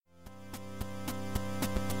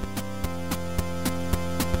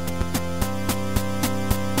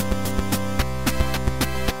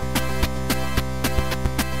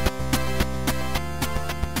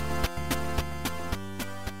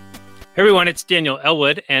Everyone, it's Daniel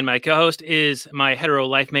Elwood, and my co-host is my hetero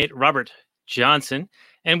life mate, Robert Johnson.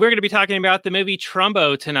 And we're going to be talking about the movie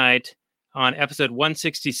Trumbo tonight on episode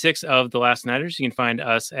 166 of The Last Nighters. You can find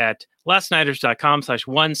us at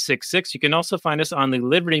lastnighters.com/166. You can also find us on the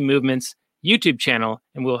Liberty Movement's YouTube channel,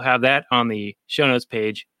 and we'll have that on the show notes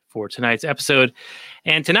page for tonight's episode.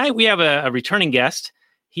 And tonight we have a returning guest.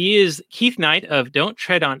 He is Keith Knight of Don't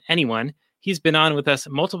Tread on Anyone. He's been on with us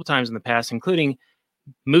multiple times in the past, including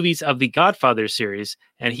movies of the Godfather series,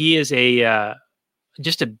 and he is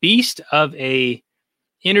just a beast of a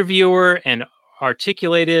interviewer and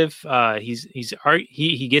articulative.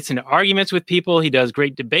 He gets into arguments with people. He does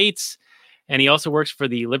great debates, and he also works for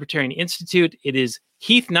the Libertarian Institute. It is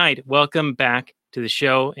Keith Knight. Welcome back to the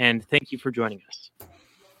show, and thank you for joining us.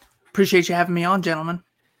 Appreciate you having me on, gentlemen.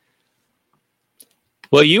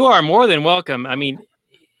 Well, you are more than welcome. I mean,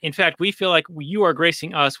 in fact, we feel like you are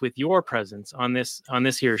gracing us with your presence on this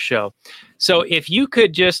here show. So if you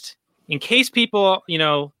could just, in case people,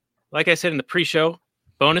 like I said in the pre-show,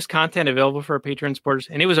 bonus content available for our Patreon supporters,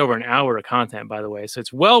 and it was over an hour of content, by the way. So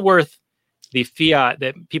it's well worth the fiat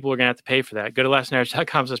that people are going to have to pay for that. Go to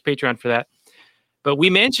lastnighters.com/Patreon for that. But we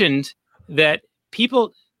mentioned that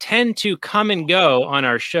people tend to come and go on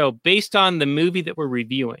our show based on the movie that we're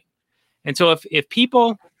reviewing. And so if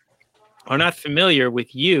people are not familiar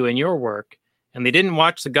with you and your work, and they didn't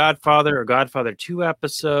watch the Godfather or Godfather 2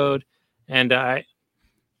 episode, and I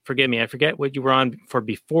forget what you were on for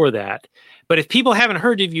before that. But if people haven't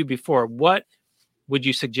heard of you before, what would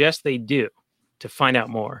you suggest they do to find out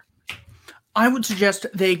more? I would suggest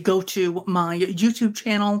they go to my YouTube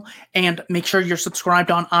channel and make sure you're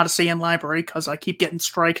subscribed on Odyssey and Library, because I keep getting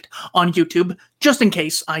striked on YouTube, just in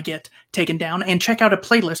case I get taken down. And check out a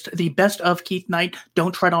playlist, The Best of Keith Knight,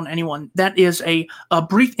 Don't Tread on Anyone. That is a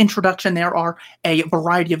brief introduction. There are a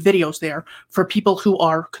variety of videos there for people who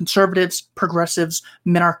are conservatives, progressives,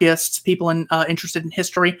 minarchists, people interested in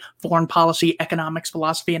history, foreign policy, economics,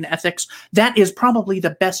 philosophy, and ethics. That is probably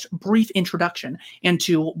the best brief introduction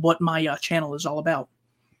into what my channel is all about.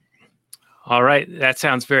 All right. That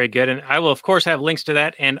sounds very good. And I will, of course, have links to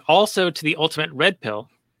that, and also to the Ultimate Red Pill,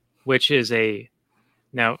 which is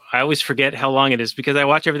now I always forget how long it is because I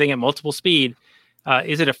watch everything at multiple speed.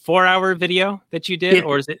 Is it a 4-hour video that you did,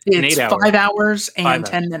 or is it an 8 hour? 5 hours and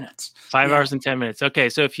 10 minutes. 5 hours and 10 minutes. Okay.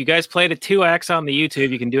 So if you guys played a 2X on the YouTube,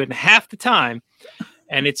 you can do it in half the time,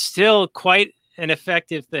 and it's still quite an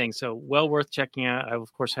effective thing. So well worth checking out. I,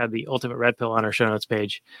 of course, had the Ultimate Red Pill on our show notes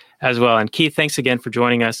page as well. And Keith, thanks again for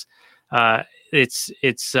joining us. We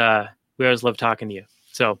always love talking to you.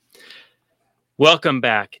 So welcome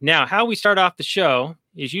back. Now, how we start off the show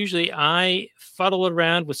is usually I fuddle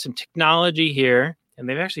around with some technology here, and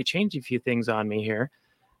they've actually changed a few things on me here.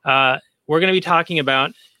 We're going to be talking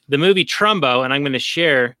about the movie Trumbo, and I'm going to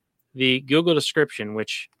share the Google description,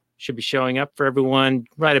 which should be showing up for everyone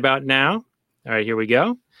right about now. All right, here we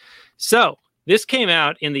go. So this came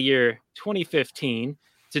out in the year 2015.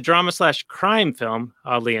 It's a drama/crime film,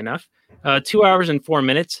 oddly enough. 2 hours and 4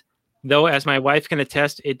 minutes, though, as my wife can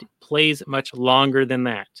attest, it plays much longer than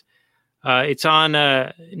that. It's on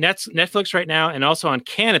Netflix right now, and also on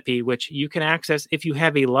Canopy, which you can access if you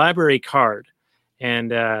have a library card.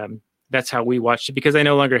 And that's how we watched it, because I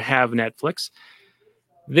no longer have Netflix.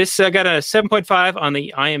 This got a 7.5 on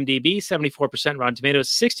the IMDb, 74% Rotten Tomatoes,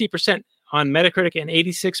 60% on Metacritic, and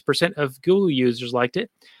 86% of Google users liked it.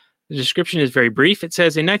 The description is very brief. It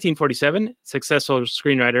says, in 1947, successful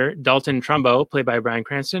screenwriter Dalton Trumbo, played by Bryan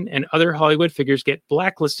Cranston, and other Hollywood figures get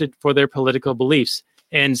blacklisted for their political beliefs.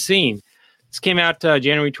 End scene. This came out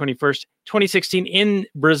January 21st, 2016 in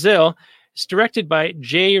Brazil. It's directed by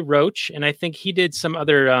Jay Roach, and I think he did some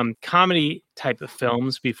other comedy type of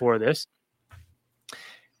films before this.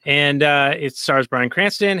 And it stars Bryan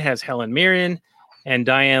Cranston, has Helen Mirren, and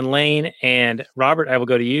Diane Lane. And Robert, I will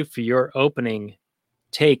go to you for your opening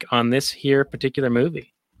take on this here particular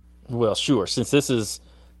movie. Well, sure. Since this is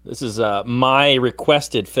my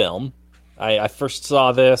requested film, I first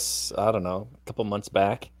saw this, I don't know, a couple months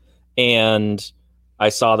back, and I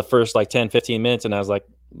saw the first 10-15 minutes, and I was like,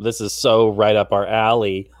 this is so right up our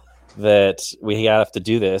alley that we have to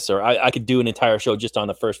do this, or I could do an entire show just on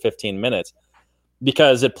the first 15 minutes,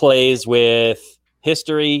 because it plays with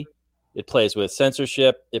history, it plays with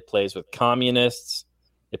censorship, it plays with communists,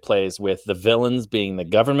 it plays with the villains being the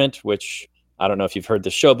government, which I don't know if you've heard the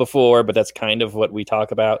show before, but that's kind of what we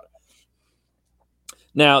talk about.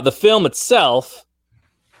 Now, the film itself,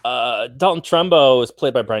 Dalton Trumbo is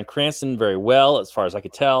played by Bryan Cranston very well, as far as I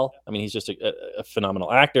could tell. I mean, he's just a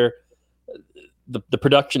phenomenal actor. The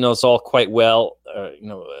production is all quite well.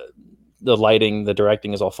 The lighting, the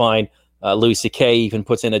directing is all fine. Louis C.K. even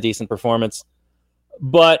puts in a decent performance.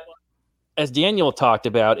 But as Daniel talked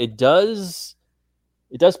about, it does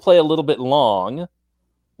play a little bit long,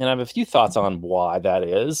 and I have a few thoughts on why that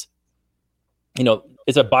is.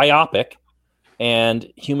 It's a biopic,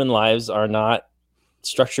 and human lives are not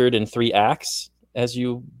structured in 3 acts, as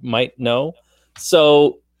you might know.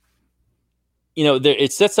 So,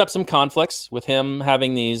 it sets up some conflicts with him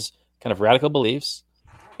having these kind of radical beliefs,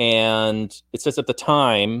 and it sets up the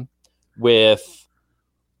time with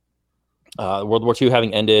World War II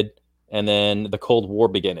having ended, and then the Cold War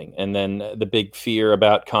beginning, and then the big fear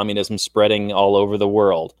about communism spreading all over the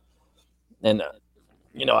world. And,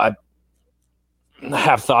 I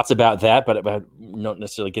have thoughts about that, but I don't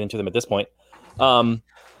necessarily get into them at this point.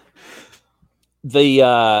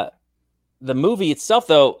 The movie itself,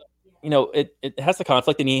 though, it has the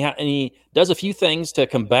conflict, and he does a few things to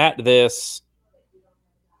combat this.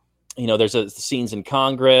 There's scenes in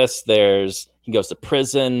Congress. He goes to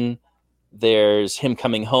prison. There's him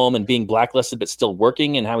coming home and being blacklisted, but still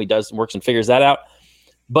working, and how he works and figures that out.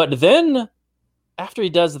 But then after he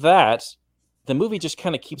does that, the movie just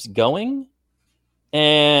kind of keeps going,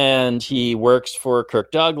 and he works for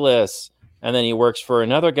Kirk Douglas, and then he works for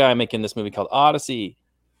another guy making this movie called Odyssey,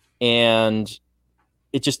 and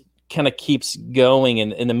it just kind of keeps going,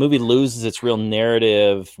 and the movie loses its real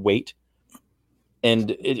narrative weight.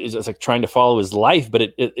 And it's like trying to follow his life, but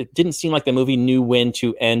it didn't seem like the movie knew when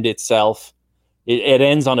to end itself. It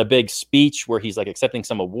ends on a big speech where he's like accepting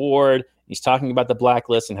some award. He's talking about the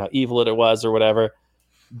blacklist and how evil it was or whatever.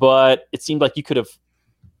 But it seemed like you could have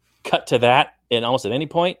cut to that in almost at any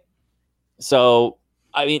point. So,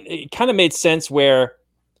 I mean, it kind of made sense where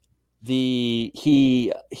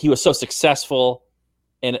he was so successful,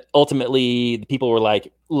 and ultimately the people were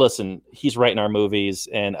like, listen, he's writing our movies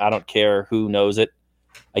and I don't care who knows it.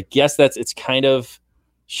 I guess it's kind of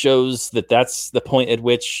shows that's the point at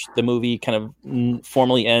which the movie kind of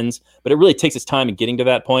formally ends, but it really takes its time in getting to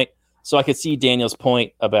that point. So I could see Daniel's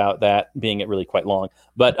point about that being really quite long.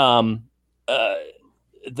 But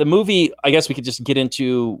the movie, I guess we could just get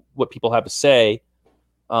into what people have to say,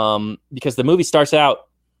 because the movie starts out.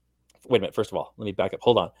 Wait a minute. First of all, let me back up.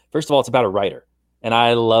 Hold on. First of all, it's about a writer. And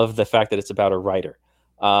I love the fact that it's about a writer.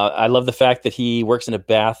 I love the fact that he works in a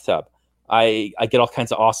bathtub. I get all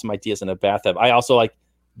kinds of awesome ideas in a bathtub. I also like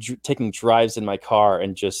taking drives in my car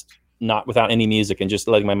and just not without any music and just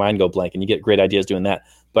letting my mind go blank. And you get great ideas doing that.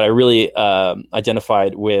 But I really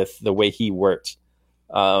identified with the way he worked.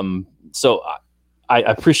 So I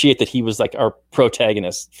appreciate that he was like our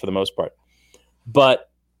protagonist for the most part.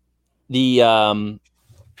 But the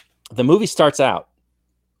movie starts out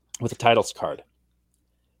with a titles card.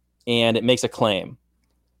 And it makes a claim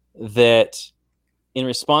that in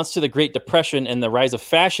response to the Great Depression and the rise of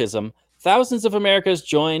fascism, thousands of Americans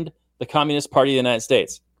joined the Communist Party of the United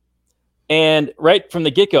States. And right from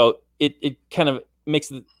the get-go, it kind of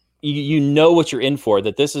makes you know what you're in for,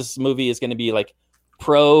 that this movie is going to be like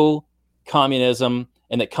pro-communism,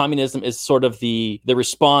 and that communism is sort of the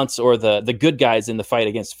response or the good guys in the fight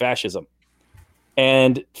against fascism.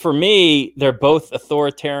 And for me, they're both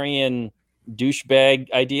authoritarian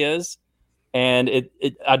douchebag ideas, and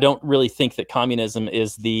I don't really think that communism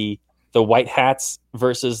is the white hats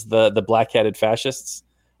versus the black-hatted fascists.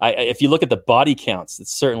 If you look at the body counts,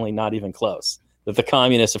 it's certainly not even close. That the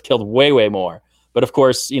communists have killed way, way more. But of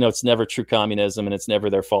course, it's never true communism, and it's never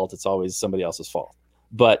their fault. It's always somebody else's fault.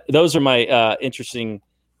 But those are my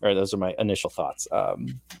those are my initial thoughts. I'll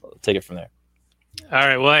take it from there. All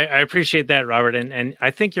right. Well, I appreciate that, Robert. And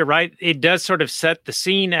I think you're right. It does sort of set the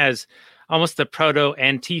scene as almost the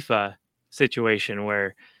proto-Antifa situation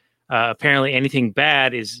where apparently anything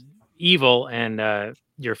bad is evil and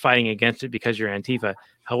you're fighting against it because you're Antifa.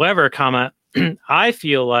 However, I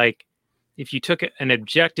feel like if you took an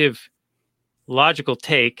objective, logical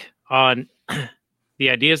take on the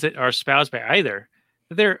ideas that are espoused by either,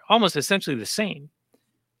 they're almost essentially the same.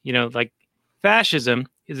 Like fascism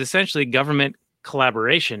is essentially government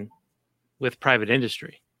collaboration with private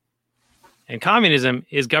industry. And communism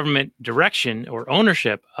is government direction or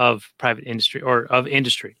ownership of private industry or of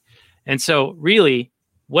industry. And so really,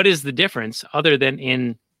 what is the difference other than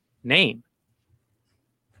in name?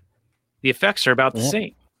 The effects are about the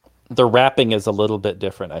same. The wrapping is a little bit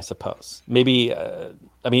different, I suppose. Maybe, I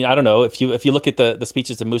don't know. If you look at the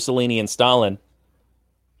speeches of Mussolini and Stalin,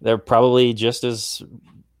 they're probably just as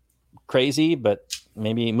crazy, but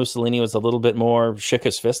maybe Mussolini was a little bit more, shook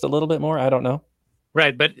his fist a little bit more. I don't know.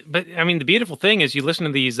 Right. But I mean, the beautiful thing is you listen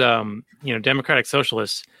to these, democratic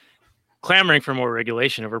socialists clamoring for more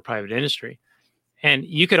regulation over private industry. And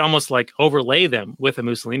you could almost like overlay them with a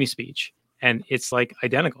Mussolini speech. And it's like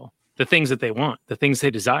identical. the things that they want, the things they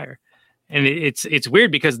desire. And it's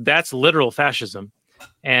weird because that's literal fascism.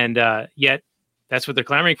 And yet that's what they're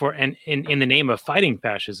clamoring for. And in the name of fighting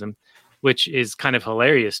fascism, which is kind of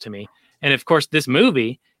hilarious to me. And of course, this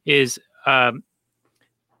movie is, I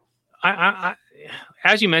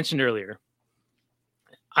as you mentioned earlier,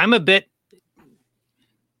 I'm a bit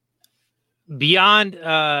beyond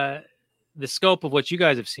the scope of what you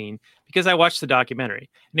guys have seen because I watched the documentary.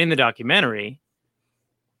 And in the documentary,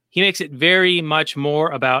 he makes it very much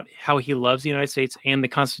more about how he loves the United States and the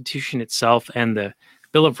Constitution itself and the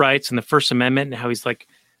Bill of Rights and the First Amendment and how he's like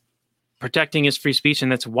protecting his free speech.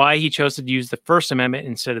 And that's why he chose to use the First Amendment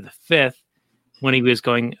instead of the Fifth when he was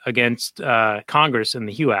going against Congress in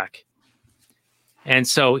the HUAC. And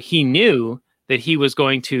so he knew that he was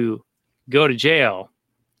going to go to jail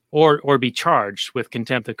or be charged with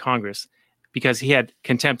contempt of Congress because he had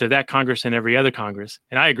contempt of that Congress and every other Congress.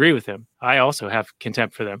 And I agree with him. I also have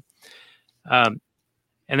contempt for them. And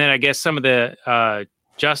then I guess some of the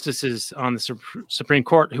justices on the Supreme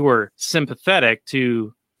Court who were sympathetic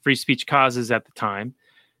to free speech causes at the time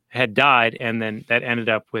had died. And then that ended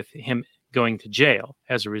up with him going to jail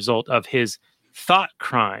as a result of his thought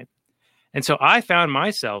crime. And so I found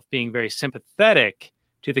myself being very sympathetic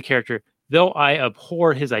to the character, though I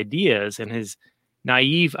abhor his ideas and his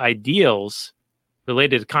naive ideals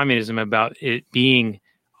related to communism about it being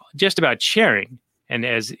just about sharing. And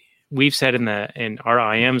as we've said in our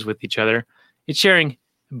IMs with each other, it's sharing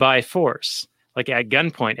by force, like at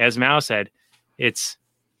gunpoint, as Mao said. It's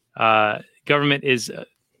government is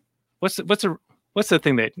what's the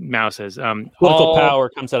thing that Mao says? Political power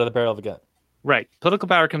comes out of the barrel of a gun. Right, political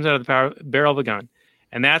power comes out of the barrel of a gun,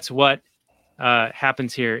 and that's what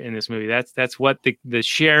happens here in this movie. That's what the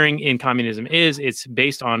sharing in communism is. It's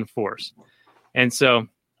based on force. And so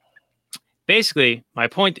basically my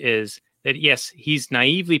point is that yes, he's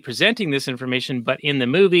naively presenting this information, but in the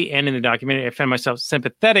movie and in the documentary, I found myself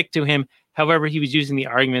sympathetic to him. However, he was using the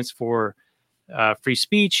arguments for free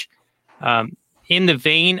speech in the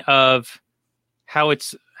vein of how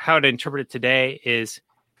to interpret it today is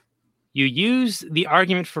you use the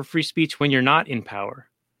argument for free speech when you're not in power.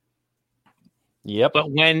 Yep.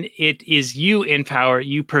 But when it is you in power,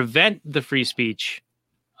 you prevent the free speech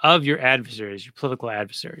of your adversaries, your political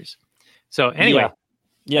adversaries. So anyway,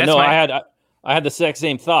 I had the exact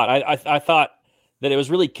same thought. I thought that it was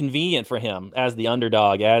really convenient for him as the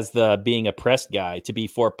underdog, as the being oppressed guy, to be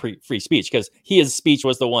for free speech because his speech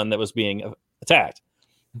was the one that was being attacked.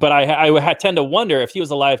 But I tend to wonder if he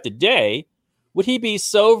was alive today, would he be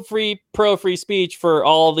so pro-free speech for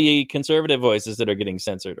all the conservative voices that are getting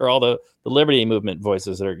censored or all the liberty movement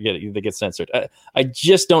voices that get censored? I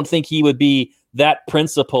just don't think he would be that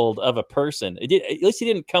principled of a person. At least he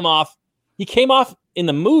didn't come off. He came off in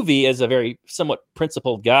the movie as a very somewhat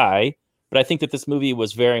principled guy, but I think that this movie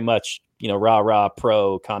was very much, rah,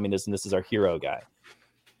 pro-communism. This is our hero guy.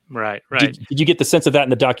 Right. Did you get the sense of that in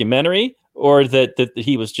the documentary or that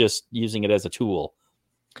he was just using it as a tool?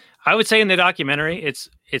 I would say in the documentary, it's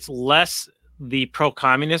less the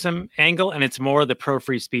pro-communism angle and it's more the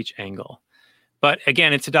pro-free speech angle. But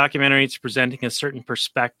again, it's a documentary. It's presenting a certain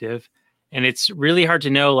perspective, and it's really hard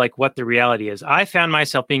to know like what the reality is. I found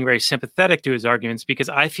myself being very sympathetic to his arguments because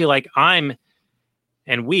I feel like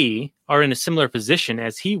we are in a similar position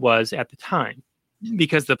as he was at the time,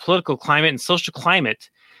 because the political climate and social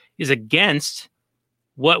climate is against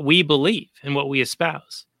what we believe and what we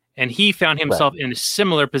espouse. And he found himself in a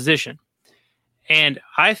similar position. And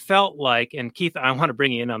I felt like, and Keith, I want to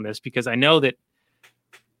bring you in on this because I know that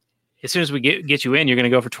as soon as we get you in, you're going to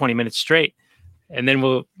go for 20 minutes straight. And then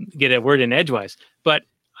we'll get a word in edgewise. But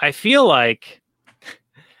I feel like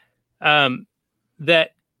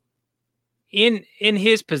that in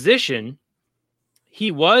his position,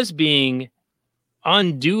 he was being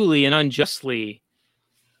unduly and unjustly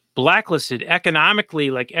blacklisted,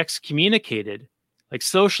 economically like excommunicated, like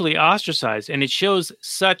socially ostracized. And it shows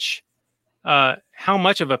such how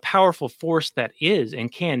much of a powerful force that is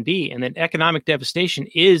and can be. And that economic devastation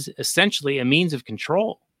is essentially a means of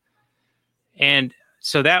control. And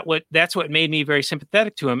so that's what made me very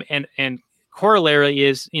sympathetic to him. And corollary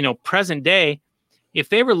is, present day, if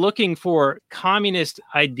they were looking for communist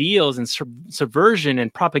ideals and subversion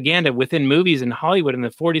and propaganda within movies in Hollywood in the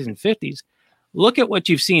 40s and 50s, look at what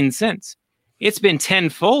you've seen since. It's been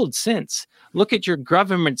tenfold since. Look at your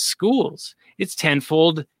government schools. It's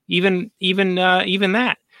tenfold, even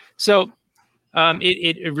that. So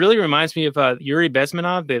it really reminds me of Yuri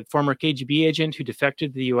Bezmenov, the former KGB agent who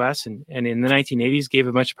defected to the U.S. and in the 1980s gave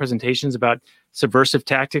a bunch of presentations about subversive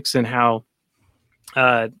tactics and how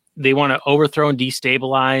they want to overthrow and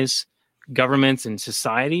destabilize governments and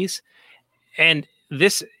societies. And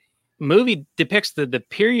this movie depicts the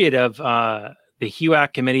period of the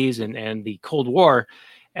HUAC committees and the Cold War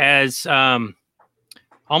as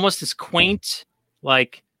almost this quaint,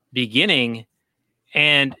 like, beginning,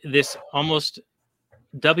 and this almost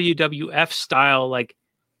WWF style, like,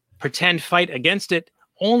 pretend fight against it,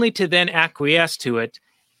 only to then acquiesce to it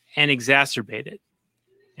and exacerbate it.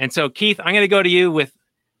 And so, Keith, I'm going to go to you with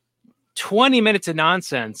 20 minutes of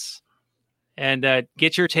nonsense and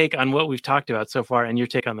get your take on what we've talked about so far and your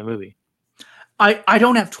take on the movie. I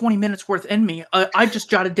don't have 20 minutes worth in me. I just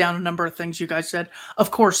jotted down a number of things you guys said. Of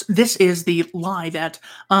course, this is the lie that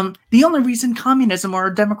the only reason communism or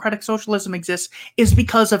democratic socialism exists is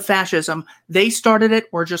because of fascism. They started it,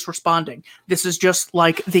 we're just responding. This is just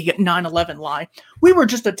like the 9/11 lie. We were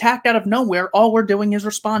just attacked out of nowhere. All we're doing is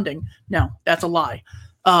responding. No, that's a lie.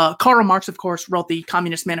 Karl Marx, of course, wrote the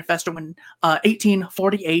Communist Manifesto in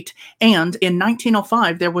 1848, and in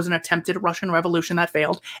 1905, there was an attempted Russian Revolution that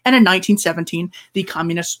failed, and in 1917, the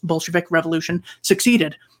Communist Bolshevik Revolution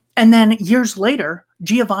succeeded. And then years later,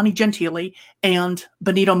 Giovanni Gentili and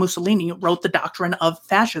Benito Mussolini wrote the doctrine of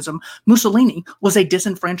fascism. Mussolini was a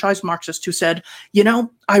disenfranchised Marxist who said, you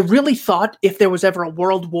know, I really thought if there was ever a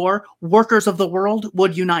world war, workers of the world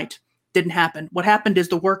would unite. Didn't happen. What happened is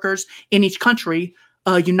the workers in each country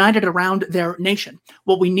united around their nation.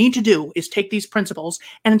 What we need to do is take these principles,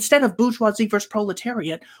 and instead of bourgeoisie versus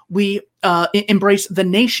proletariat, we embrace the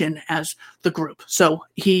nation as the group. So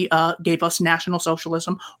he gave us National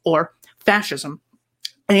Socialism or fascism,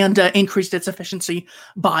 and increased its efficiency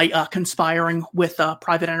by conspiring with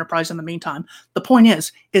private enterprise in the meantime. The point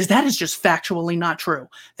is that is just factually not true,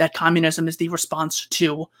 that communism is the response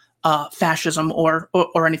to fascism or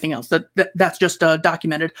anything else. That's just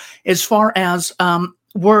documented. As far as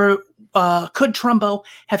could Trumbo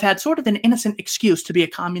have had sort of an innocent excuse to be a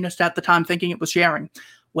communist at the time, thinking it was sharing?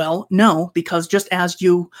 Well, no, because just as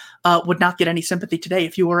you would not get any sympathy today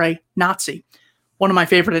if you were a Nazi. One of my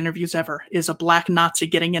favorite interviews ever is a black Nazi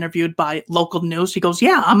getting interviewed by local news. He goes,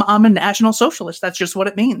 yeah, I'm a National Socialist. That's just what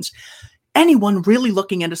it means. Anyone really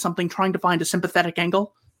looking into something, trying to find a sympathetic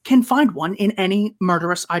angle, can find one in any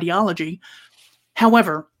murderous ideology.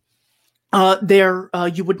 However,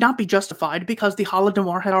 you would not be justified because the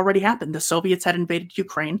Holodomor had already happened. The Soviets had invaded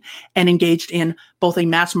Ukraine and engaged in both a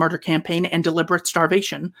mass murder campaign and deliberate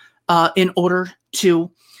starvation in order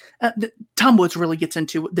to Tom Woods really gets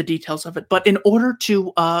into the details of it, but in order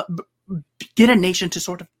to get a nation to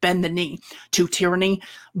sort of bend the knee to tyranny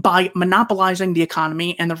by monopolizing the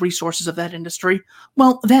economy and the resources of that industry,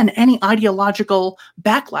 well, then any ideological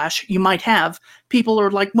backlash you might have, people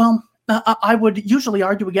are like, well, I would usually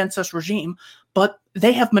argue against this regime, but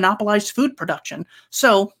they have monopolized food production,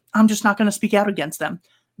 so I'm just not going to speak out against them.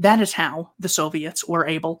 That is how the Soviets were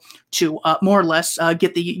able to more or less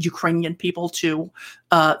get the Ukrainian people to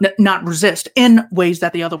not resist in ways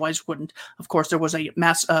that they otherwise wouldn't. Of course, there was a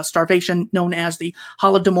mass starvation known as the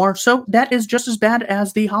Holodomor, so that is just as bad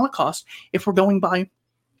as the Holocaust if we're going by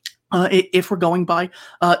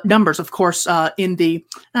numbers. Of course, in the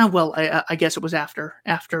I guess it was after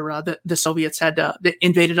the Soviets had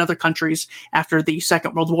invaded other countries after the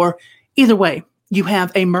Second World War. Either way, you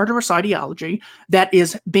have a murderous ideology that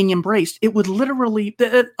is being embraced. It would literally,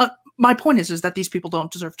 my point is that these people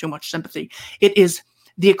don't deserve too much sympathy. It is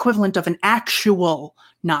the equivalent of an actual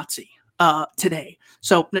Nazi today.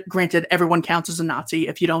 So granted, everyone counts as a Nazi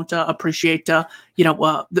if you don't appreciate, the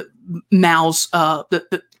Mao's,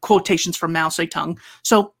 the quotations from Mao Zedong.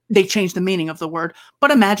 So they changed the meaning of the word.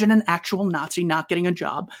 But imagine an actual Nazi not getting a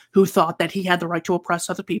job who thought that he had the right to oppress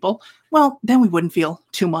other people. Well, then we wouldn't feel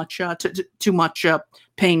too much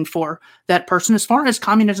pain for that person. As far as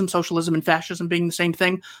communism, socialism, and fascism being the same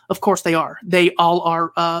thing, of course they are. They all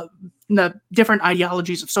are the different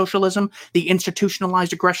ideologies of socialism, the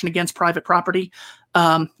institutionalized aggression against private property,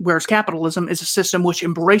 whereas capitalism is a system which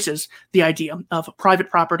embraces the idea of private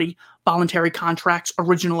property, voluntary contracts,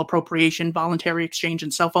 original appropriation, voluntary exchange,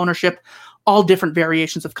 and self-ownership. All different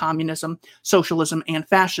variations of communism, socialism, and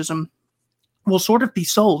fascism will sort of be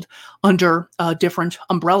sold under different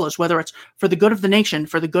umbrellas, whether it's for the good of the nation,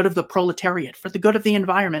 for the good of the proletariat, for the good of the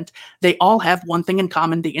environment. They all have one thing in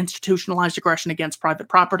common: the institutionalized aggression against private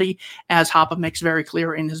property, as Hoppe makes very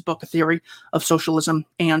clear in his book, A Theory of Socialism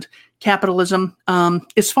and Capitalism.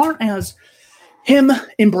 As far as him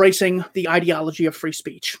embracing the ideology of free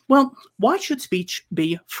speech, well, why should speech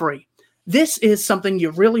be free? This is something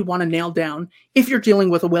you really want to nail down if you're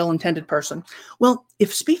dealing with a well-intended person. Well,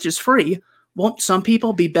 if speech is free, won't some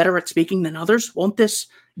people be better at speaking than others? Won't this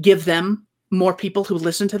give them more people who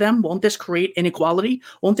listen to them? Won't this create inequality?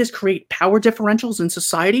 Won't this create power differentials in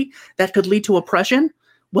society that could lead to oppression?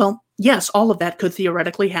 Well, yes, all of that could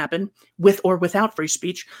theoretically happen with or without free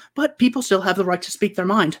speech, but people still have the right to speak their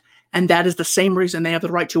mind. And that is the same reason they have the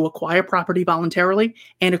right to acquire property voluntarily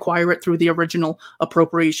and acquire it through the original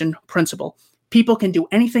appropriation principle. People can do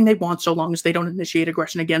anything they want so long as they don't initiate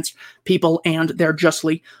aggression against people and their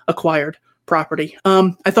justly acquired property.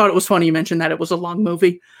 I thought it was funny you mentioned that it was a long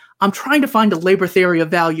movie. I'm trying to find a labor theory of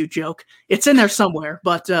value joke. It's in there somewhere,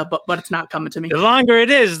 but it's not coming to me. The longer it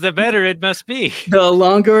is, the better it must be. The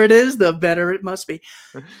longer it is, the better it must be.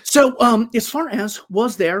 So, as far as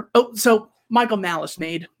was there, so Michael Malice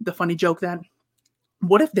made the funny joke that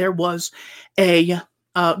what if there was a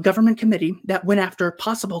government committee that went after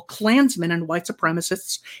possible Klansmen and white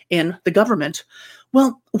supremacists in the government?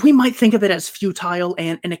 Well, we might think of it as futile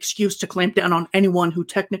and an excuse to clamp down on anyone who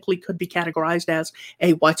technically could be categorized as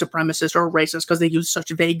a white supremacist or a racist because they use such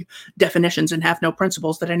vague definitions and have no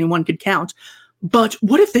principles that anyone could count. But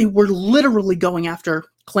what if they were literally going after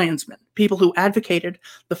Klansmen, people who advocated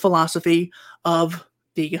the philosophy of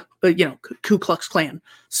the Ku Klux Klan?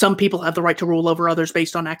 Some people have the right to rule over others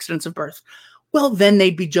based on accidents of birth. Well, then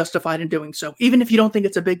they'd be justified in doing so. Even if you don't think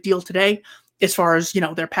it's a big deal today, as far as,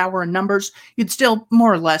 their power and numbers, you'd still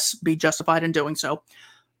more or less be justified in doing so.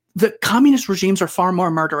 The communist regimes are far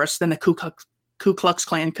more murderous than the Ku Klux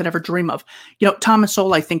Klan could ever dream of. Thomas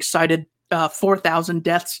Sowell, I think, cited 4,000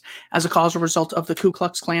 deaths as a causal result of the Ku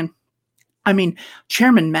Klux Klan. I mean,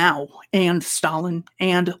 Chairman Mao and Stalin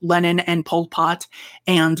and Lenin and Pol Pot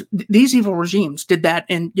and these evil regimes did that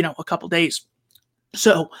in, a couple days.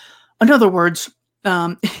 So, in other words,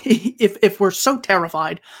 if we're so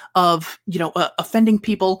terrified of, offending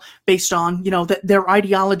people based on, their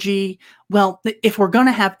ideology, well, if we're going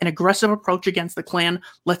to have an aggressive approach against the Klan,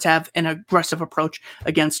 let's have an aggressive approach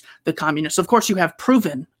against the communists. Of course, you have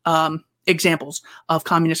proven examples of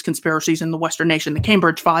communist conspiracies in the Western nation. The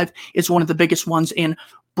Cambridge Five is one of the biggest ones in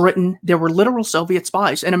Britain. There were literal Soviet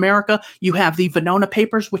spies. In America, you have the Venona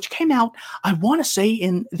Papers, which came out, I want to say,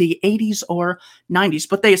 in the 80s or 90s,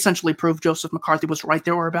 but they essentially proved Joseph McCarthy was right.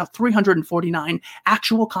 There were about 349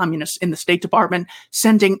 actual communists in the State Department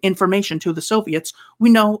sending information to the Soviets.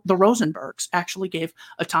 We know the Rosenbergs actually gave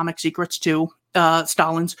atomic secrets to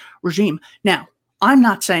Stalin's regime. Now, I'm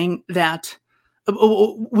not saying that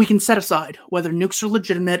we can set aside whether nukes are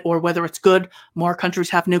legitimate or whether it's good. More countries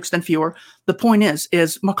have nukes than fewer. The point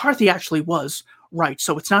is McCarthy actually was right.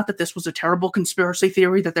 So it's not that this was a terrible conspiracy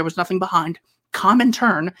theory that there was nothing behind.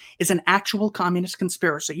 Comintern is an actual communist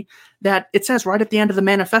conspiracy that it says right at the end of the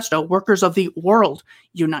manifesto, workers of the world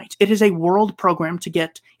unite. It is a world program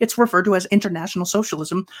it's referred to as international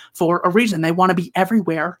socialism for a reason. They want to be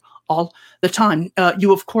everywhere all the time.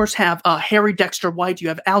 You, of course, have Harry Dexter White, you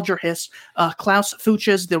have Alger Hiss, Klaus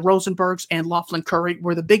Fuchs, the Rosenbergs, and Laughlin Curry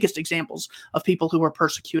were the biggest examples of people who were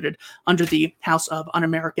persecuted under the House of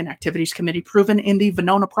Un-American Activities Committee, proven in the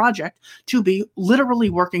Venona Project to be literally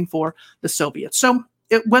working for the Soviets. So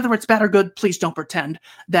whether it's bad or good, please don't pretend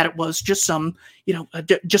that it was just some,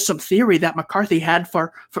 just some theory that McCarthy had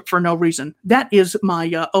for no reason. That is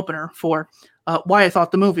my opener for why I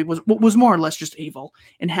thought the movie was more or less just evil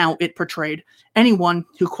in how it portrayed anyone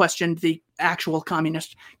who questioned the actual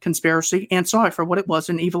communist conspiracy and saw it for what it was,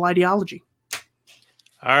 an evil ideology.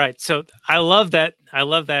 All right. So I love that.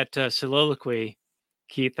 Soliloquy,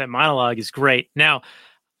 Keith. That monologue is great. Now,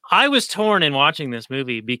 I was torn in watching this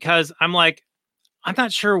movie because I'm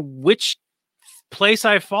not sure which place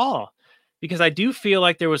I fall, because I do feel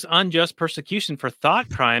like there was unjust persecution for thought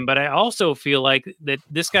crime, but I also feel like that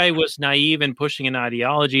this guy was naive and pushing an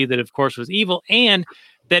ideology that, of course, was evil, and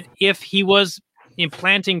that if he was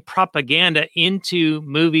implanting propaganda into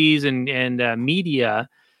movies and media,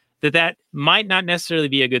 that might not necessarily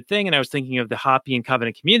be a good thing. And I was thinking of the Hopi and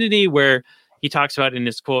Covenant community, where he talks about in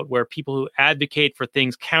his quote, where people who advocate for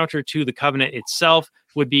things counter to the covenant itself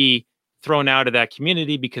would be thrown out of that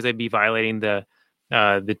community because they'd be violating the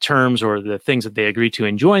terms or the things that they agree to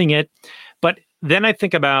in joining it. But then I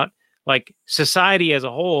think about like society as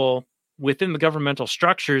a whole within the governmental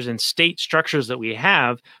structures and state structures that we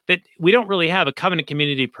have, that we don't really have a covenant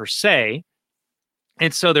community per se.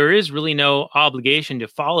 And so there is really no obligation to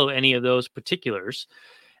follow any of those particulars.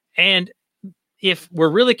 And if we're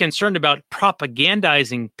really concerned about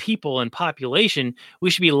propagandizing people and population,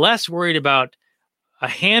 we should be less worried about a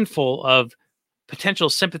handful of potential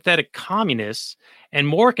sympathetic communists and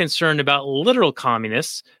more concerned about literal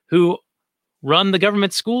communists who run the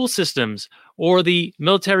government school systems or the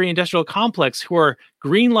military industrial complex, who are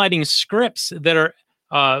greenlighting scripts that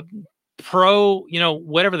are pro,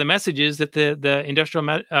 whatever the message is that the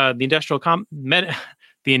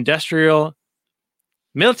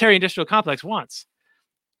military industrial complex wants.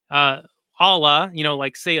 A la,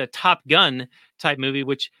 like say a Top Gun type movie,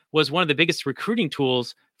 which was one of the biggest recruiting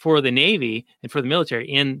tools for the Navy and for the military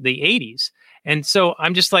in the 80s. And so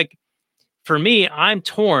I'm just like, for me, I'm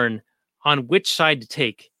torn on which side to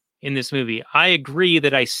take in this movie. I agree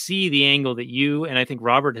that I see the angle that you and I think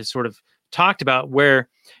Robert has sort of talked about, where,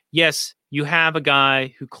 yes, you have a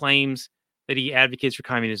guy who claims that he advocates for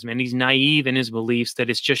communism and he's naive in his beliefs that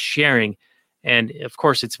it's just sharing. And of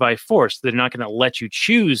course, it's by force. They're not going to let you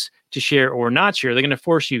choose to share or not share. They're going to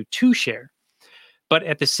force you to share. But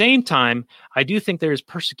at the same time, I do think there is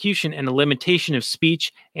persecution and a limitation of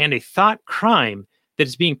speech and a thought crime that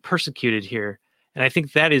is being persecuted here. And I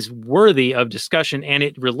think that is worthy of discussion. And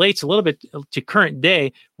it relates a little bit to current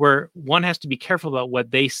day, where one has to be careful about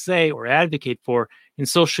what they say or advocate for in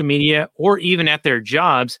social media or even at their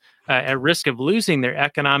jobs, at risk of losing their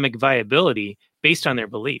economic viability based on their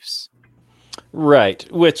beliefs. Right.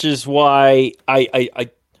 Which is why I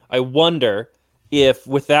wonder if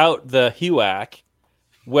without the HUAC,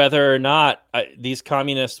 whether or not these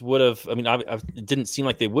communists would have, it didn't seem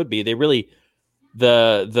like they would be. They really,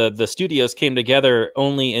 the studios came together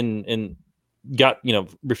only and got,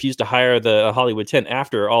 refused to hire the Hollywood 10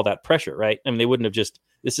 after all that pressure, right? I mean, they wouldn't have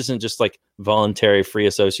this isn't just like voluntary free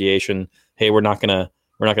association. Hey, we're not going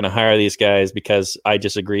to hire these guys because I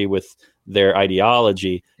disagree with their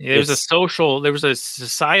ideology. There was a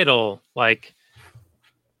societal like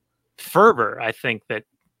fervor, I think, that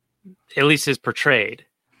at least is portrayed.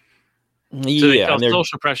 So they felt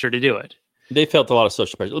social pressure to do it. They felt a lot of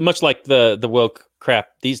social pressure, much like the woke crap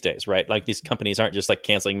these days, right? Like these companies aren't just like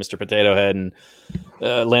canceling Mr. Potato Head and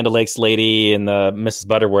Land O'Lakes Lady and Mrs.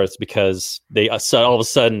 Butterworth's because they all of a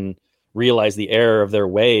sudden realize the error of their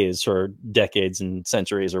ways for decades and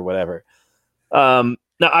centuries or whatever. Now,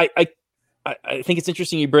 I think it's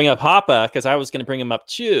interesting you bring up Hoppe, because I was going to bring him up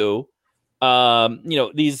too.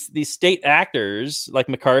 These state actors like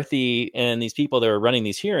McCarthy and these people that are running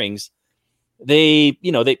these hearings, they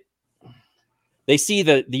see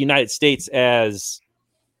the United States as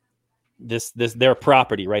this their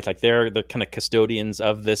property, right? Like they're the kind of custodians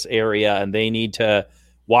of this area and they need to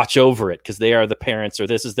watch over it because they are the parents or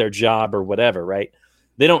this is their job or whatever, right?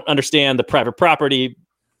 They don't understand the private property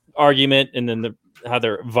argument and then how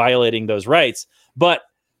they're violating those rights. But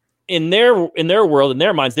in their world, in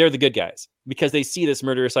their minds, they're the good guys because they see this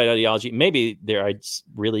murderous ideology. Maybe they're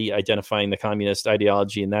really identifying the communist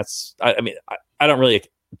ideology, and that's I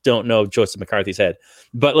don't know Joseph McCarthy's head,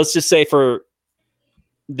 but let's just say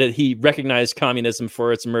that he recognized communism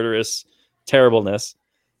for its murderous terribleness,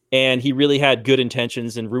 and he really had good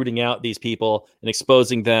intentions in rooting out these people and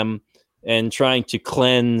exposing them and trying to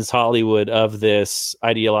cleanse Hollywood of this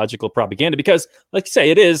ideological propaganda. Because, like you say,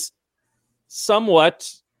 it is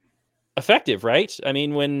somewhat effective, right? I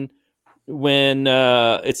mean, when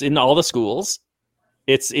it's in all the schools,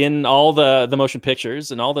 it's in all the motion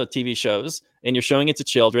pictures and all the TV shows, and you're showing it to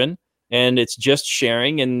children, and it's just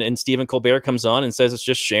sharing, and Stephen Colbert comes on and says it's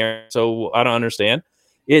just sharing. So I don't understand.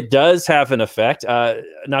 It does have an effect.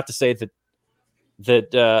 Not to say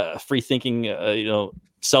that free-thinking,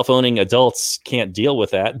 self-owning adults can't deal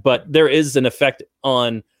with that, but there is an effect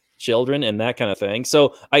on children and that kind of thing.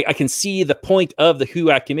 So I can see the point of the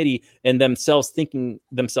HUAC committee and themselves thinking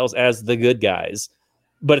themselves as the good guys.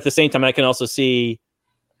 But at the same time, I can also see,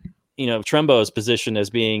 Trumbo's position as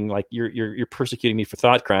being like, you're persecuting me for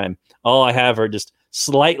thought crime. All I have are just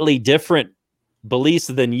slightly different beliefs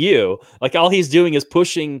than you. Like all he's doing is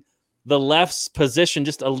pushing the left's position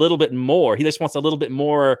just a little bit more. He just wants a little bit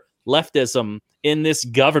more leftism in this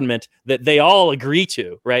government that they all agree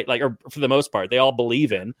to, right? Like, or for the most part, they all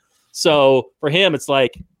believe in. So for him, it's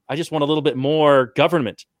like, I just want a little bit more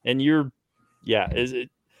government. And it's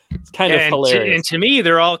kind of hilarious. And to me,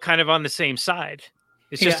 they're all kind of on the same side.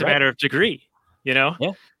 It's just a matter of degree, Yeah.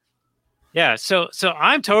 Yeah. So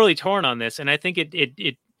I'm totally torn on this. And I think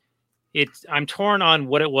I'm torn on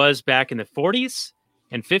what it was back in the 40s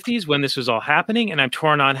and 50s when this was all happening. And I'm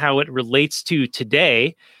torn on how it relates to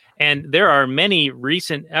today. And there are many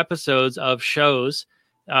recent episodes of shows,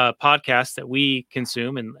 podcasts that we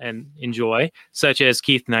consume and enjoy, such as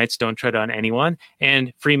Keith Knight's Don't Tread on Anyone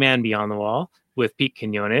and Free Man Beyond the Wall with Pete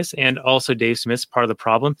Quinones, and also Dave Smith's Part of the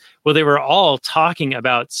Problem, where they were all talking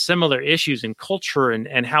about similar issues in culture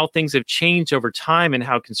and how things have changed over time and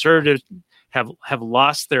how conservatives have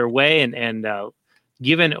lost their way and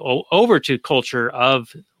given over to culture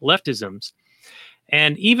of leftisms.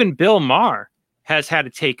 And even Bill Maher has had a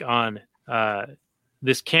take on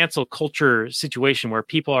this cancel culture situation where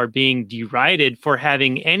people are being derided for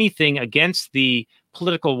having anything against the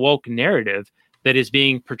political woke narrative that is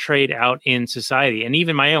being portrayed out in society. And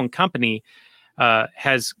even my own company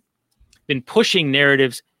has been pushing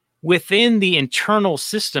narratives within the internal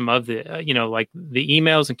system of the, like the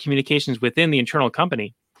emails and communications within the internal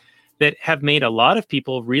company that have made a lot of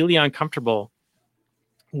people really uncomfortable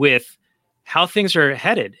with how things are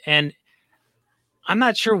headed. And I'm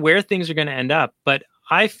not sure where things are going to end up, but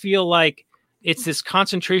I feel like it's this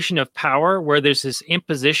concentration of power where there's this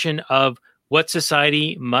imposition of what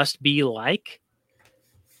society must be like,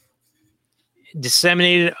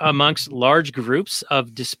 disseminated amongst large groups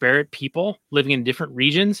of disparate people living in different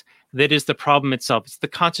regions. That is the problem itself. It's the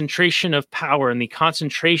concentration of power and the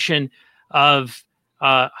concentration of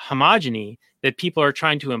homogeny that people are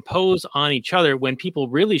trying to impose on each other when people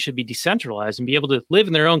really should be decentralized and be able to live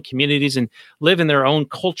in their own communities and live in their own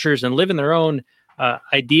cultures and live in their own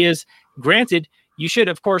ideas. Granted, you should,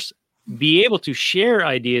 of course, be able to share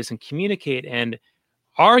ideas and communicate and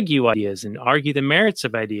argue ideas and argue the merits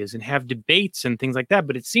of ideas and have debates and things like that.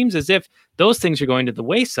 But it seems as if those things are going to the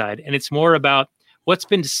wayside, and it's more about what's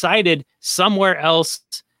been decided somewhere else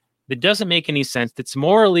that doesn't make any sense, that's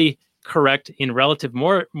morally correct in relative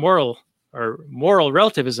moral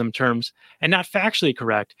relativism terms and not factually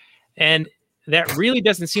correct. And that really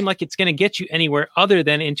doesn't seem like it's going to get you anywhere other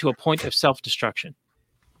than into a point of self-destruction.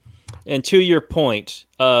 And to your point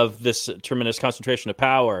of this tremendous concentration of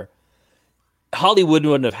power, Hollywood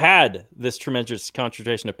wouldn't have had this tremendous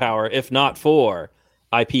concentration of power if not for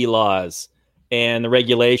IP laws and the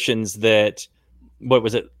regulations that, what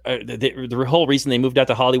was it? The whole reason they moved out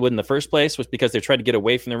to Hollywood in the first place was because they tried to get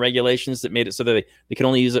away from the regulations that made it so that they could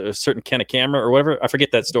only use a certain kind of camera or whatever. I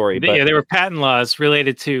forget that story. Yeah, there were patent laws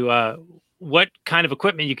related to what kind of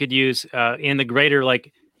equipment you could use in the greater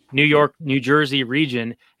New York, New Jersey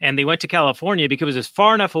region. And they went to California because it was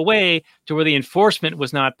far enough away to where the enforcement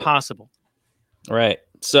was not possible. Right.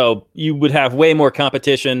 So you would have way more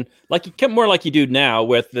competition, more like you do now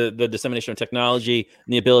with the dissemination of technology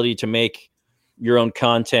and the ability to make your own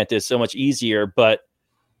content is so much easier. But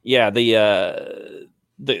yeah, the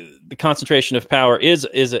concentration of power is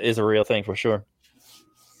a real thing for sure.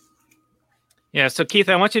 Yeah. So Keith,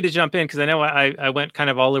 I want you to jump in because I know I went kind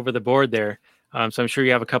of all over the board there. So I'm sure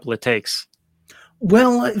you have a couple of takes.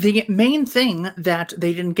 Well, the main thing that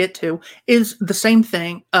they didn't get to is the same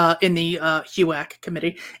thing in the HUAC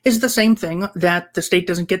committee, is the same thing that the state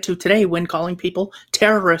doesn't get to today when calling people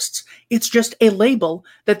terrorists. It's just a label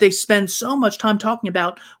that they spend so much time talking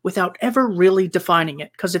about without ever really defining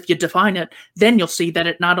it. Because if you define it, then you'll see that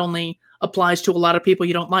it not only applies to a lot of people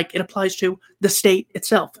you don't like, it applies to the state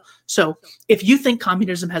itself. So if you think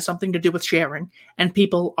communism has something to do with sharing and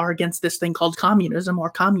people are against this thing called communism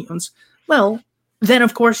or communes, well, then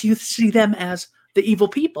of course you see them as the evil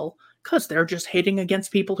people because they're just hating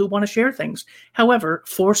against people who want to share things. However,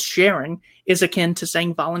 forced sharing is akin to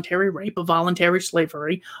saying voluntary rape, voluntary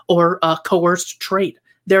slavery, or coerced trade.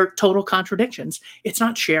 They're total contradictions. It's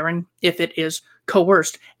not sharing if it is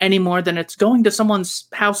coerced any more than it's going to someone's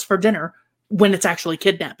house for dinner when it's actually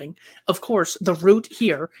kidnapping. Of course, the root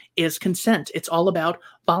here is consent. It's all about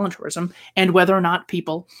voluntarism and whether or not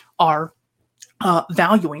people are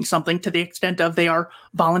valuing something to the extent of they are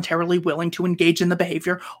voluntarily willing to engage in the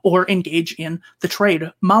behavior or engage in the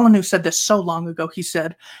trade. Molyneux said this so long ago. He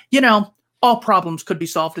said, all problems could be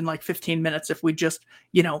solved in 15 minutes if we just,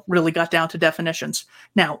 really got down to definitions.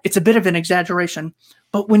 Now, it's a bit of an exaggeration,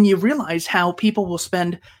 but when you realize how people will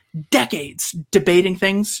spend decades debating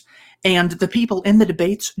things and the people in the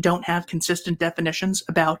debates don't have consistent definitions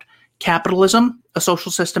about capitalism, a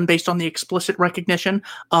social system based on the explicit recognition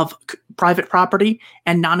of private property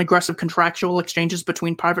and non-aggressive contractual exchanges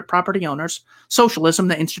between private property owners, socialism,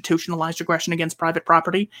 the institutionalized aggression against private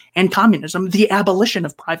property, and communism, the abolition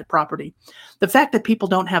of private property. The fact that people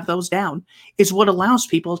don't have those down is what allows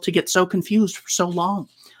people to get so confused for so long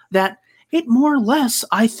that it more or less,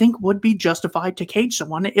 I think, would be justified to cage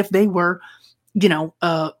someone if they were,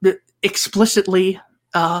 explicitly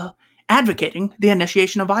advocating the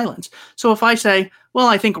initiation of violence. So if I say, well,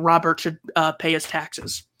 I think Robert should pay his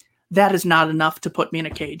taxes, that is not enough to put me in a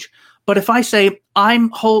cage. But if I say I'm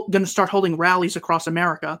going to start holding rallies across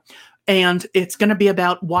America, and it's going to be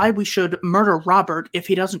about why we should murder Robert if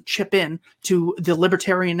he doesn't chip in to the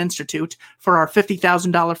Libertarian Institute for our $50,000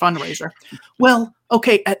 fundraiser. Well,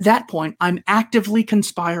 okay, at that point, I'm actively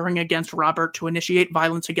conspiring against Robert to initiate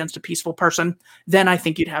violence against a peaceful person. Then I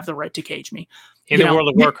think you'd have the right to cage me. In the World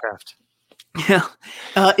of Warcraft. Yeah.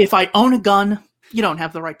 If I own a gun you don't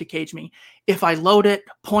have the right to cage me. If I load it,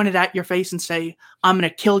 point it at your face and say, I'm going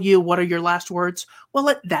to kill you, what are your last words? Well,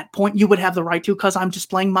 at that point, you would have the right to, because I'm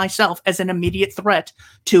displaying myself as an immediate threat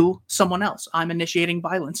to someone else. I'm initiating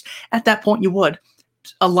violence. At that point, you would.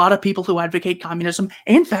 A lot of people who advocate communism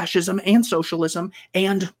and fascism and socialism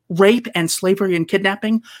and rape and slavery and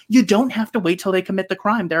kidnapping, you don't have to wait till they commit the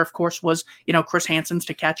crime. There, of course, was, Chris Hansen's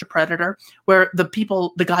To Catch a Predator, where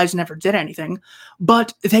the guys never did anything,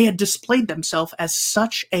 but they had displayed themselves as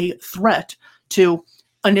such a threat to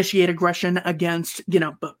initiate aggression against,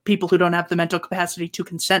 people who don't have the mental capacity to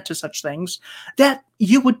consent to such things, that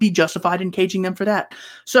you would be justified in caging them for that.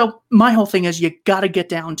 So my whole thing is you got to get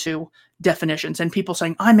down to definitions. And people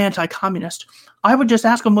saying, I'm anti-communist, I would just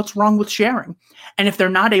ask them what's wrong with sharing. And if they're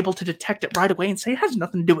not able to detect it right away and say it has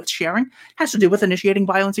nothing to do with sharing, it has to do with initiating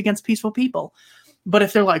violence against peaceful people. But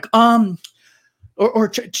if they're like, or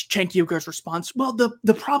Cenk Uygur's response, well,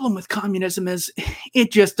 the problem with communism is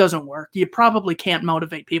it just doesn't work. You probably can't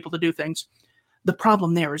motivate people to do things. The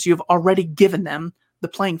problem there is you've already given them the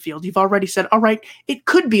playing field. You've already said, all right, it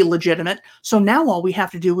could be legitimate. So now all we have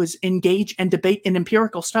to do is engage and debate in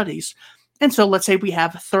empirical studies. And so let's say we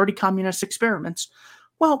have 30 communist experiments.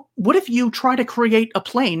 Well, what if you try to create a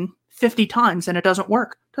plane 50 times and it doesn't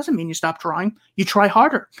work? Doesn't mean you stop trying. You try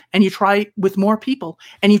harder and you try with more people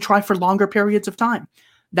and you try for longer periods of time.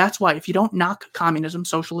 That's why if you don't knock communism,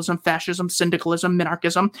 socialism, fascism, syndicalism,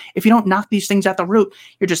 minarchism, if you don't knock these things at the root,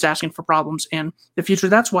 you're just asking for problems in the future.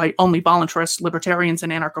 That's why only voluntarists, libertarians,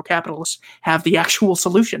 and anarcho-capitalists have the actual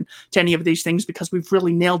solution to any of these things, because we've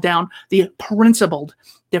really nailed down the principled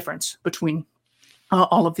difference between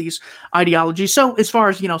all of these ideologies. So as far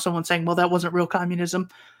as, someone saying, well, that wasn't real communism,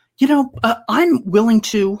 I'm willing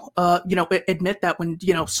to, admit that when,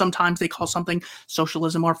 sometimes they call something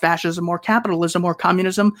socialism or fascism or capitalism or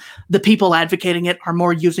communism, the people advocating it are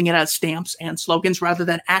more using it as stamps and slogans rather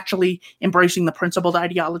than actually embracing the principled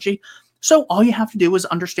ideology. So all you have to do is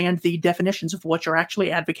understand the definitions of what you're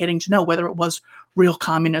actually advocating to know whether it was real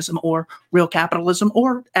communism or real capitalism,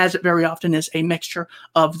 or as it very often is, a mixture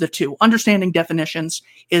of the two. Understanding definitions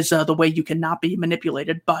is the way you cannot be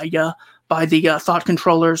manipulated by the thought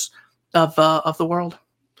controllers of the world.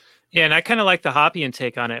 Yeah, and I kind of like the Hoppian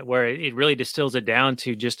take on it, where it really distills it down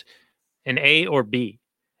to just an A or B.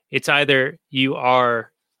 It's either you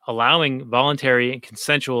are allowing voluntary and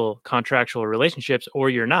consensual contractual relationships,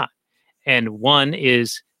 or you're not. And one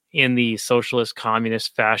is in the socialist,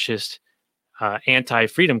 communist, fascist,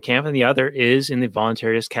 anti-freedom camp, and the other is in the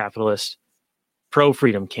voluntarist, capitalist,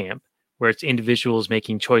 pro-freedom camp, where it's individuals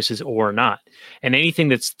making choices or not. And anything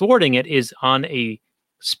that's thwarting it is on a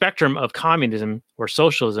spectrum of communism or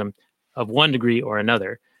socialism of one degree or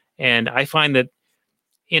another. And I find that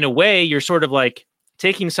in a way, you're sort of like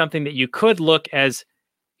taking something that you could look as,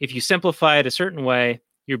 if you simplify it a certain way,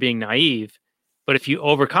 you're being naive. But if you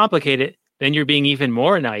overcomplicate it, then you're being even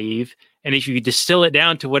more naive. And if you distill it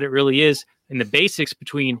down to what it really is, in the basics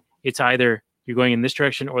between it's either you're going in this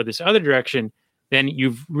direction or this other direction, then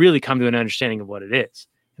you've really come to an understanding of what it is.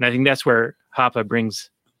 And I think that's where Hoppe brings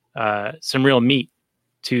some real meat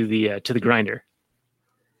to the grinder.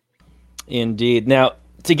 Indeed. Now,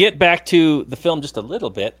 to get back to the film just a little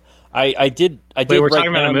bit, I did. Wait, we're talking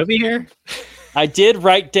about a movie here? I did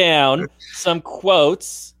write down some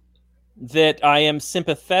quotes that I am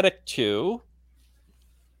sympathetic to.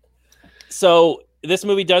 So this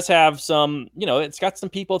movie does have some, it's got some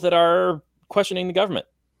people that are questioning the government,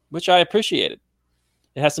 which I appreciated.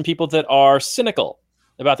 It has some people that are cynical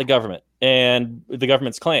about the government and the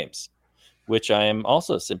government's claims, which I am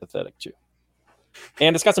also sympathetic to.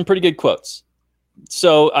 And it's got some pretty good quotes.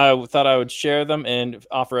 So I thought I would share them and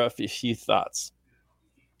offer a few thoughts.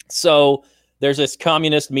 So there's this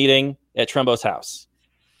communist meeting at Trumbo's house,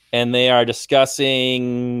 and they are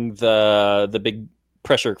discussing the big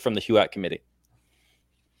pressure from the Hewitt Committee.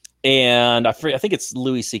 And I think it's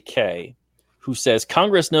Louis C.K. who says,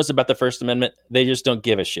 Congress knows about the First Amendment. They just don't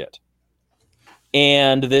give a shit.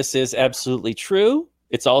 And this is absolutely true.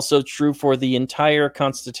 It's also true for the entire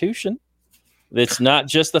Constitution. It's not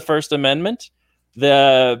just the First Amendment.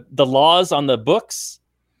 The laws on the books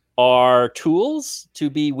are tools to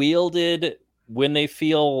be wielded when they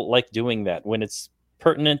feel like doing that, when it's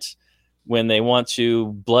pertinent, when they want to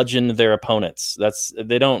bludgeon their opponents.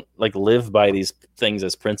 They don't live by these things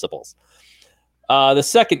as principles. The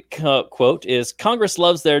second quote is, Congress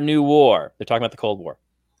loves their new war. They're talking about the Cold War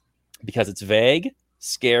because it's vague,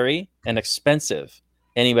 scary, and expensive.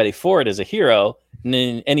 Anybody for it is a hero,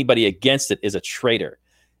 and anybody against it is a traitor.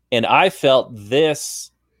 And I felt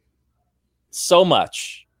this so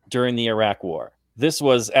much during the Iraq War. This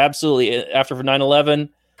was absolutely, after 9/11,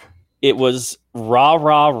 it was rah,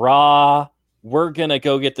 rah, rah. We're going to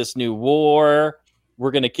go get this new war.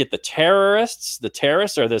 We're going to get the terrorists. The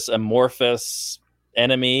terrorists are this amorphous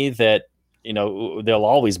enemy that, they'll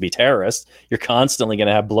always be terrorists. You're constantly going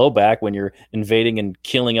to have blowback when you're invading and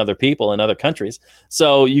killing other people in other countries.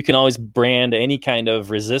 So you can always brand any kind of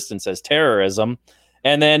resistance as terrorism.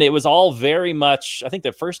 And then it was all very much, I think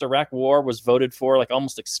the first Iraq war was voted for like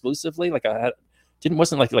almost exclusively.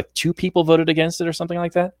 Wasn't like two people voted against it or something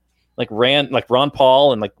like that. Like Ron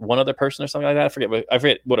Paul and like one other person or something like that. I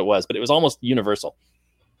forget what it was, but it was almost universal.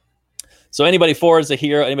 So anybody for it is a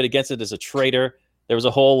hero. Anybody against it is a traitor. There was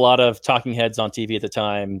a whole lot of talking heads on TV at the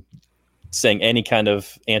time saying any kind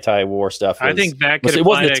of anti-war stuff. I think that could it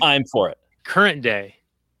wasn't the time for it. Current day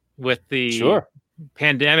with the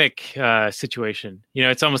pandemic situation.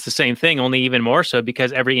 It's almost the same thing, only even more so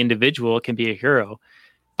because every individual can be a hero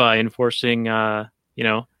by enforcing,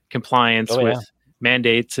 compliance with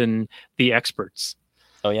mandates and the experts.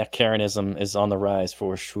 Oh yeah, Karenism is on the rise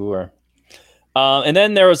for sure. And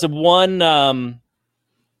then there was one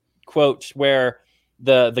quote where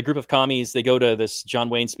the group of commies, they go to this John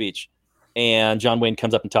Wayne speech, and John Wayne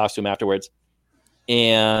comes up and talks to him afterwards.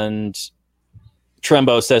 And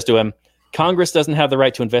Trumbo says to him, "Congress doesn't have the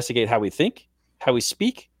right to investigate how we think, how we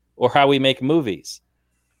speak, or how we make movies."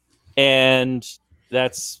 And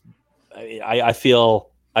that's, I feel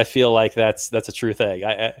like that's a true thing.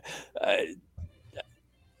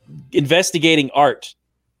 Investigating art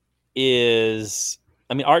art's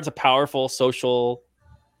a powerful social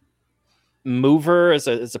mover. Is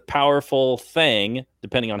a powerful thing,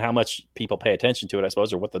 depending on how much people pay attention to it, I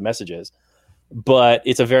suppose, or what the message is. But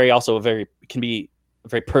it's it can be a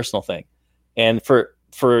very personal thing. And for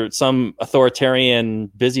some authoritarian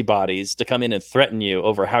busybodies to come in and threaten you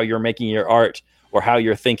over how you're making your art or how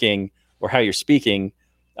you're thinking or how you're speaking,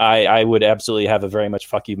 I would absolutely have a very much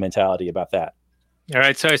fuck you mentality about that. All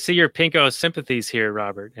right, so I see your pinko sympathies here,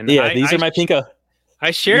 Robert. And these are my pinko. I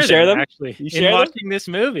share them actually in watching this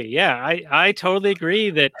movie. Yeah, I totally agree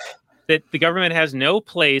that the government has no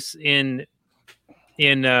place in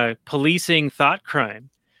policing thought crime,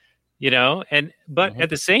 but at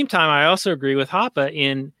the same time, I also agree with Hoppe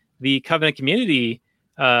in the Covenant Community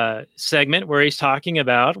segment where he's talking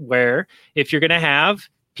about where if you're going to have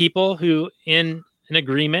people who in an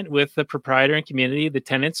agreement with the proprietor and community, the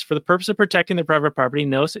tenants, for the purpose of protecting their private property,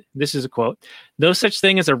 this is a quote, "No such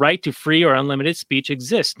thing as a right to free or unlimited speech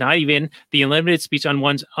exists, not even the unlimited speech on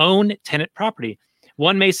one's own tenant property.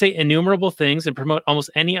 One may say innumerable things and promote almost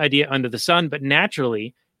any idea under the sun, but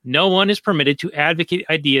naturally, no one is permitted to advocate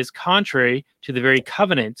ideas contrary to the very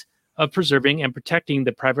covenant of preserving and protecting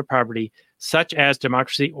the private property, such as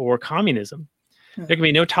democracy or communism. There can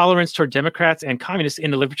be no tolerance toward Democrats and communists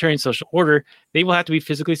in the libertarian social order. They will have to be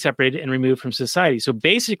physically separated and removed from society." So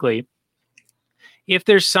basically, if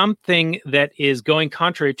there's something that is going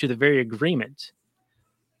contrary to the very agreement,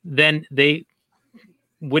 then they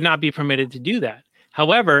would not be permitted to do that.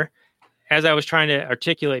 However, as I was trying to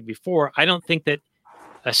articulate before, I don't think that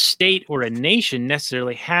a state or a nation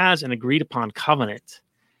necessarily has an agreed upon covenant.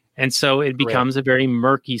 And so it becomes a very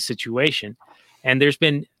murky situation. And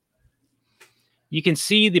you can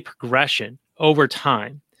see the progression over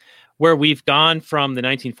time where we've gone from the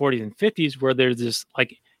 1940s and 50s, where there's this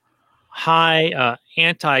like high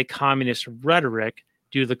anti-communist rhetoric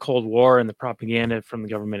due to the Cold War and the propaganda from the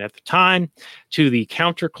government at the time, to the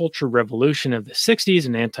counterculture revolution of the 60s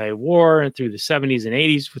and anti-war, and through the 70s and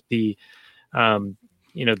 80s with the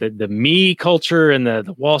the me culture and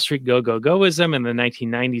the Wall Street go-go-goism, and the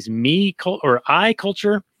 1990s me or I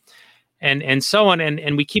culture, and so on.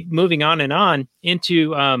 And we keep moving on and on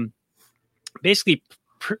into basically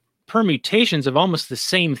permutations of almost the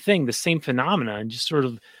same thing, the same phenomena, and just sort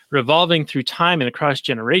of revolving through time and across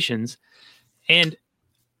generations. And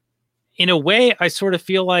in a way, I sort of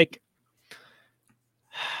feel like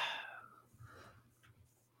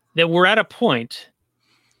that we're at a point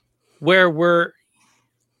where we're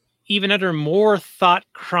even under more thought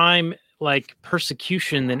crime like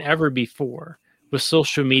persecution than ever before, with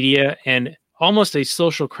social media and almost a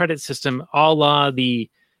social credit system a la the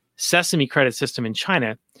Sesame credit system in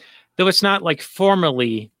China. Though it's not like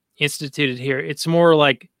formally instituted here, it's more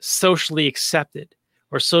like socially accepted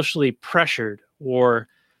or socially pressured, or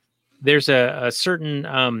there's a certain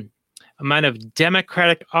amount of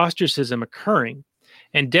democratic ostracism occurring.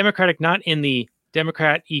 And democratic not in the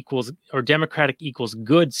Democrat equals or democratic equals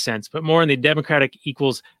good sense, but more in the democratic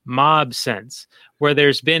equals mob sense, where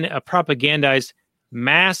there's been a propagandized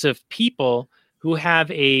mass of people who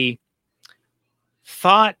have a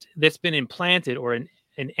thought that's been implanted, or an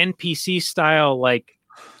NPC style like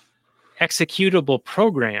executable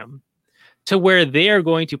program to where they are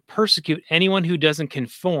going to persecute anyone who doesn't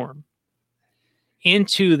conform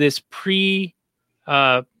into this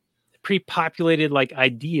pre-populated like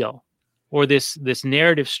ideal, or this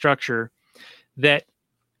narrative structure that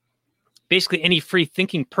basically any free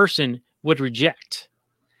thinking person would reject.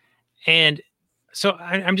 And so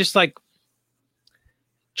I'm just like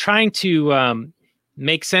trying to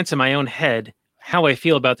make sense in my own head how I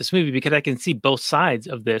feel about this movie, because I can see both sides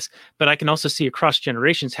of this, but I can also see across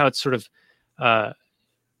generations how it's sort of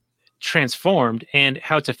transformed and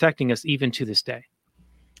how it's affecting us even to this day.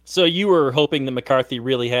 So you were hoping that McCarthy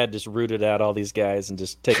really had just rooted out all these guys and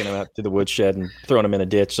just taken them out to the woodshed and thrown them in a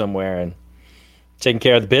ditch somewhere and taking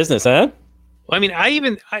care of the business, huh? Well, I mean,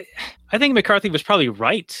 I think McCarthy was probably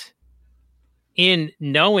right in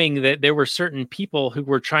knowing that there were certain people who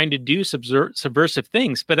were trying to do subversive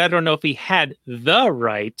things, but I don't know if he had the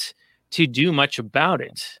right to do much about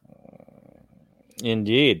it.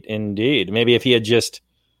 Indeed. Maybe if he had just,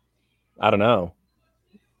 I don't know,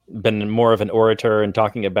 been more of an orator and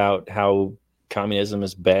talking about how communism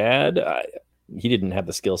is bad, he didn't have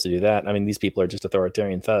the skills to do that. I mean, these people are just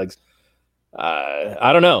authoritarian thugs.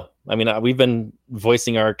 I don't know. I mean, we've been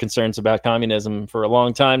voicing our concerns about communism for a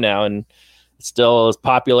long time now, and it's still as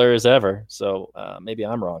popular as ever. So maybe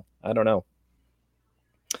I'm wrong. I don't know.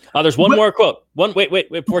 There's one more quote.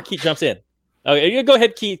 Wait, before Keith jumps in. Okay, go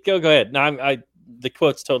ahead, Keith. Go ahead. No, the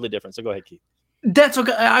quote's totally different. So go ahead, Keith. That's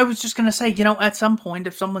okay. I was just going to say, at some point,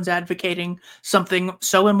 if someone's advocating something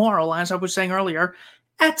so immoral, as I was saying earlier,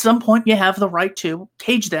 at some point you have the right to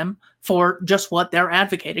cage them for just what they're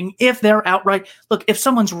advocating. If they're outright, look, if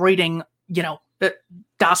someone's reading,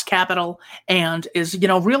 Das Kapital and is,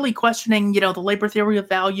 really questioning, the labor theory of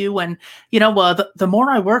value and, the more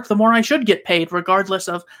I work, the more I should get paid, regardless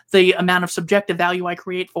of the amount of subjective value I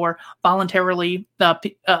create for voluntarily,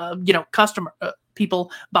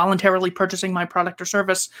 people voluntarily purchasing my product or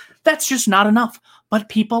service, that's just not enough. But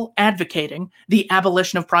people advocating the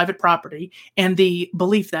abolition of private property and the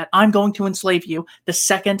belief that I'm going to enslave you the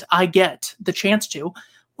second I get the chance to,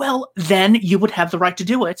 well, then you would have the right to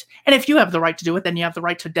do it. And if you have the right to do it, then you have the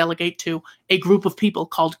right to delegate to a group of people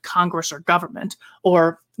called Congress or government,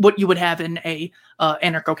 or what you would have in a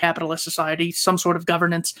anarcho-capitalist society, some sort of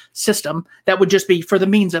governance system that would just be for the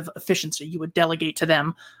means of efficiency. You would delegate to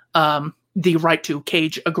them the right to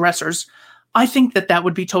cage aggressors. I think that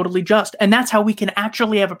would be totally just. And that's how we can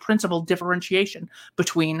actually have a principled differentiation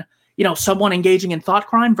between, someone engaging in thought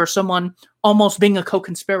crime versus someone almost being a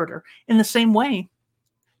co-conspirator. In the same way,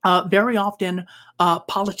 very often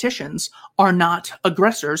politicians are not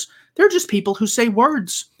aggressors. They're just people who say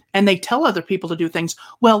words and they tell other people to do things.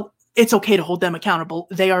 Well, it's okay to hold them accountable.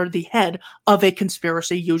 They are the head of a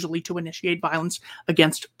conspiracy, usually to initiate violence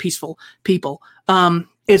against peaceful people. So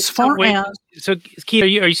Keith, are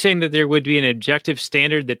you saying that there would be an objective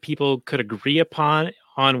standard that people could agree upon,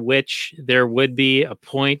 on which there would be a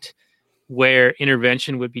point where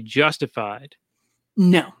intervention would be justified?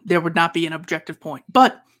 No, there would not be an objective point,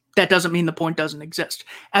 but that doesn't mean the point doesn't exist.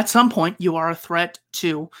 At some point, you are a threat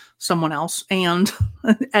to someone else, and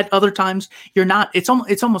at other times, you're not. It's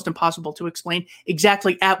almost impossible to explain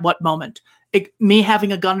exactly at what moment. Me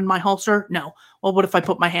having a gun in my holster? No. Well, what if I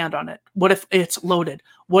put my hand on it? What if it's loaded?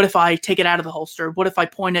 What if I take it out of the holster? What if I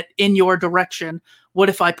point it in your direction? What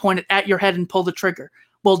if I point it at your head and pull the trigger?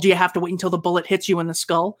 Well, do you have to wait until the bullet hits you in the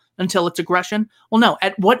skull, until it's aggression? Well, no.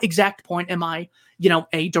 At what exact point am I,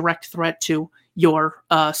 a direct threat to your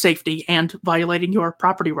safety and violating your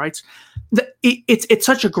property rights? It's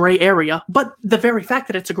such a gray area, but the very fact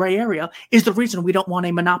that it's a gray area is the reason we don't want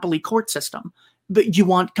a monopoly court system. But you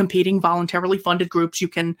want competing voluntarily funded groups you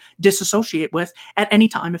can disassociate with at any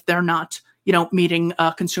time if they're not, meeting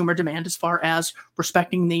consumer demand as far as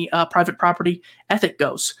respecting the private property ethic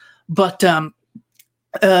goes. But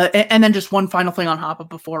and then just one final thing on Hoppe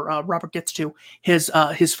before Robert gets to his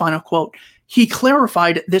final quote. He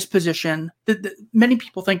clarified this position. Many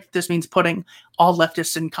people think this means putting all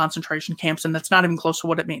leftists in concentration camps, and that's not even close to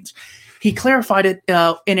what it means. He clarified it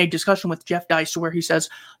in a discussion with Jeff Deist, where he says,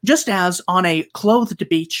 just as on a clothed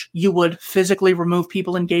beach, you would physically remove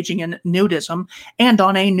people engaging in nudism, and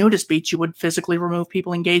on a nudist beach, you would physically remove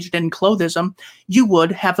people engaged in clothism, you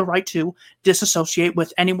would have the right to disassociate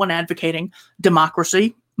with anyone advocating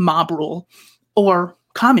democracy, mob rule, or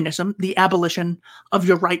communism, the abolition of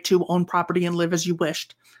your right to own property and live as you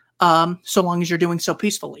wished, so long as you're doing so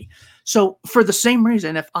peacefully. So for the same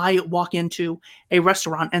reason, if I walk into a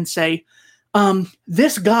restaurant and say,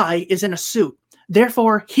 this guy is in a suit,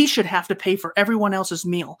 therefore he should have to pay for everyone else's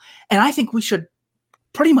meal, and I think we should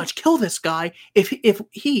pretty much kill this guy if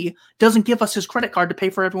he doesn't give us his credit card to pay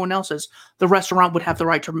for everyone else's. The restaurant would have the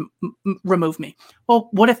right to remove me. Well,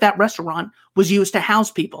 what if that restaurant was used to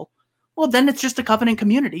house people? Well, then it's just a covenant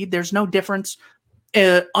community. There's no difference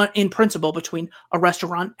in principle between a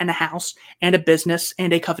restaurant and a house and a business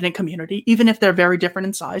and a covenant community. Even if they're very different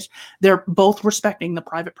in size, they're both respecting the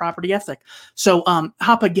private property ethic. So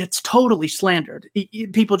Hoppe gets totally slandered.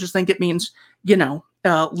 People just think it means,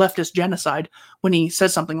 leftist genocide when he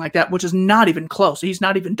says something like that, which is not even close. He's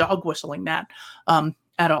not even dog whistling that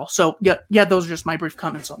at all. So yeah, those are just my brief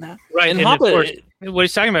comments on that. Right, and Hoppe, of course, what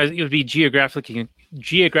he's talking about is it would be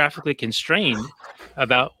geographically constrained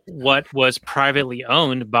about what was privately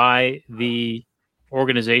owned by the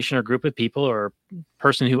organization or group of people or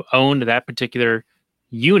person who owned that particular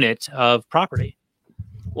unit of property.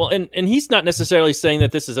 Well, and he's not necessarily saying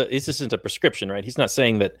that this isn't a prescription, right? He's not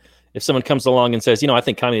saying that if someone comes along and says, I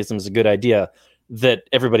think communism is a good idea, that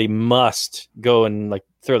everybody must go and like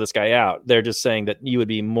throw this guy out. They're just saying that you would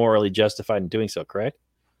be morally justified in doing so, correct?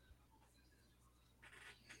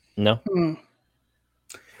 No.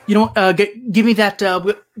 Give me that.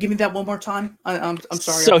 Give me that one more time. I'm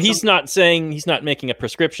sorry. So he's not making a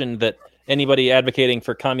prescription that anybody advocating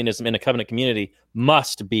for communism in a covenant community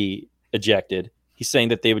must be ejected. He's saying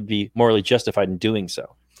that they would be morally justified in doing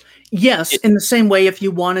so. Yes, in the same way, if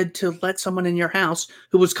you wanted to let someone in your house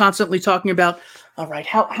who was constantly talking about, all right,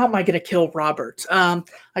 how am I going to kill Robert? I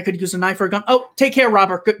could use a knife or a gun. Oh, take care,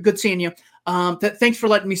 Robert. Good seeing you. Thanks for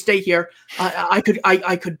letting me stay here. I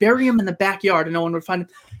could bury him in the backyard and no one would find him.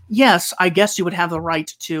 Yes, I guess you would have the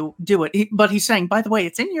right to do it. But he's saying, by the way,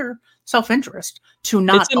 it's in your self-interest to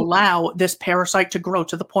not allow this parasite to grow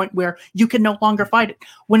to the point where you can no longer fight it.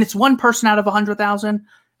 When it's one person out of 100,000,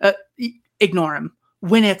 ignore him.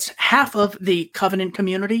 When it's half of the covenant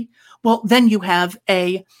community, well, then you have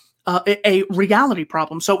a reality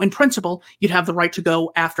problem. So in principle, you'd have the right to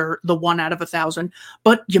go after the 1 out of 1,000,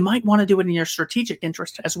 but you might want to do it in your strategic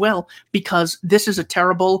interest as well, because this is a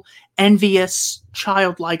terrible, envious,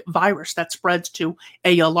 childlike virus that spreads to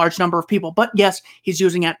a large number of people. But yes, he's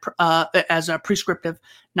using it as a prescriptive,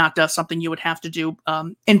 not something you would have to do.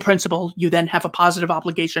 In principle, you then have a positive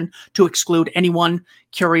obligation to exclude anyone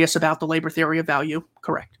curious about the labor theory of value.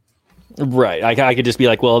 Correct. Right. I could just be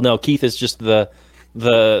like, well, no, Keith is just the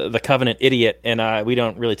covenant idiot, and we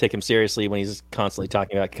don't really take him seriously when he's constantly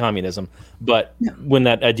talking about communism. But when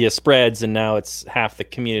that idea spreads and now it's half the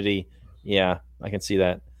community, yeah, I can see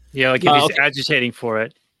that. Yeah, like if he's agitating for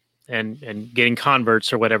it and getting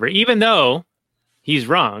converts or whatever, even though he's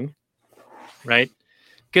wrong, right?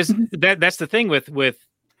 Because that's the thing with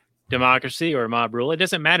democracy or mob rule. It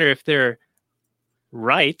doesn't matter if they're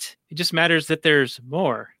right. It just matters that there's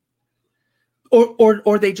more.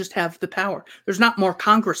 Or they just have the power. There's not more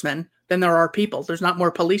congressmen than there are people. There's not more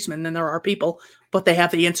policemen than there are people, but they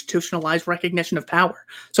have the institutionalized recognition of power.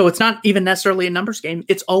 So it's not even necessarily a numbers game.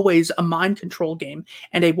 It's always a mind control game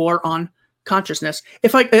and a war on consciousness.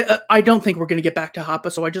 If I don't think we're going to get back to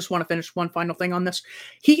Hoppe, so I just want to finish one final thing on this.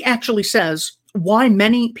 He actually says why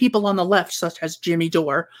many people on the left, such as Jimmy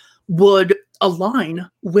Dore, would align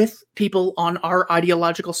with people on our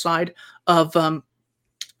ideological side of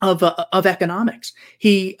economics.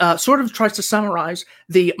 He sort of tries to summarize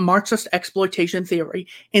the Marxist exploitation theory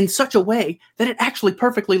in such a way that it actually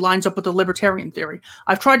perfectly lines up with the libertarian theory.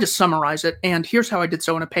 I've tried to summarize it, and here's how I did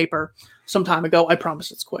so in a paper some time ago. I promise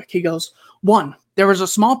it's quick. He goes, 1, there is a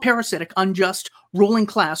small parasitic, unjust ruling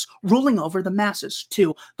class ruling over the masses.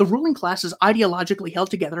 2, the ruling class is ideologically held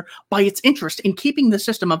together by its interest in keeping the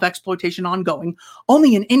system of exploitation ongoing.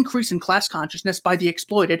 Only an increase in class consciousness by the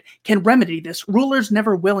exploited can remedy this. Rulers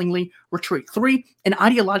never willingly retreat. 3, an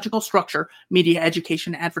ideological structure, media,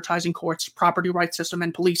 education, advertising, courts, property rights system,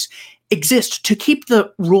 and police exist to keep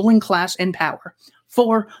the ruling class in power.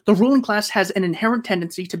 4, the ruling class has an inherent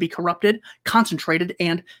tendency to be corrupted, concentrated,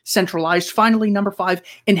 and centralized. Finally, number 5,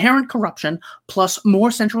 inherent corruption plus more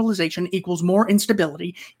centralization equals more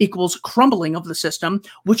instability equals crumbling of the system,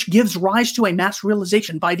 which gives rise to a mass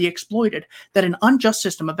realization by the exploited that an unjust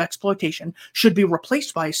system of exploitation should be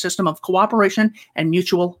replaced by a system of cooperation and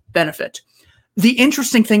mutual benefit. The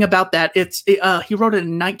interesting thing about that, he wrote it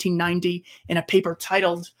in 1990 in a paper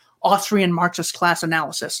titled Austrian Marxist Class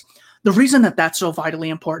Analysis. The reason that that's so vitally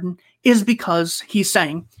important is because he's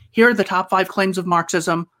saying, here are the top 5 claims of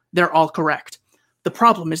Marxism. They're all correct. The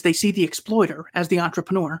problem is they see the exploiter as the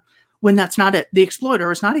entrepreneur, when that's not it. The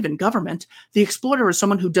exploiter is not even government. The exploiter is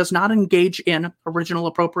someone who does not engage in original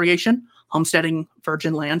appropriation, homesteading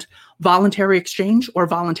virgin land, voluntary exchange, or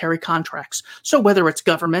voluntary contracts. So whether it's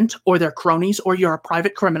government or their cronies or you're a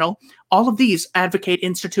private criminal, all of these advocate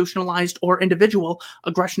institutionalized or individual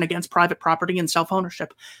aggression against private property and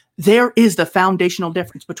self-ownership. There is the foundational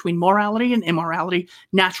difference between morality and immorality,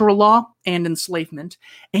 natural law and enslavement,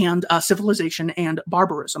 and civilization and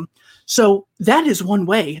barbarism. So that is one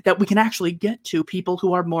way that we can actually get to people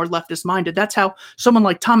who are more leftist minded. That's how someone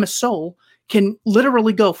like Thomas Sowell can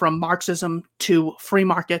literally go from Marxism to free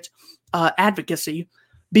market advocacy,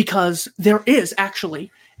 because there is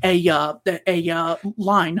actually a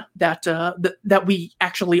line that we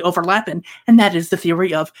actually overlap in, and that is the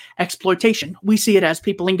theory of exploitation. We see it as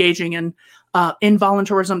people engaging in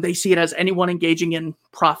involuntarism. They see it as anyone engaging in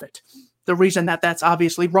profit. The reason that that's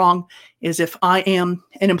obviously wrong is if I am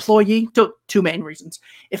an employee, two main reasons.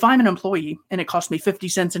 If I'm an employee and it costs me 50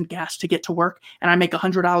 cents in gas to get to work and I make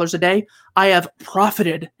 $100 a day, I have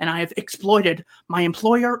profited and I have exploited my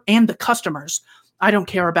employer and the customers. I don't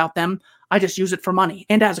care about them. I just use it for money.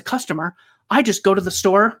 And as a customer, I just go to the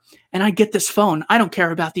store and I get this phone. I don't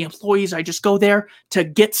care about the employees. I just go there to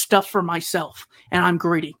get stuff for myself, and I'm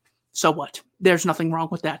greedy. So what? There's nothing wrong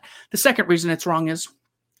with that. The second reason it's wrong is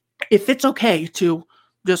if it's okay to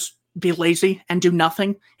just be lazy and do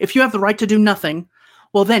nothing, if you have the right to do nothing,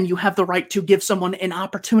 well, then you have the right to give someone an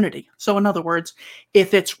opportunity. So in other words,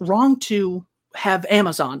 if it's wrong to have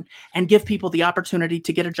Amazon and give people the opportunity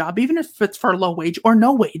to get a job, even if it's for low wage or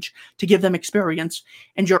no wage, to give them experience,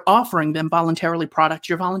 and you're offering them voluntarily products,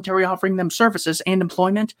 you're voluntarily offering them services and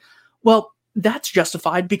employment, well, that's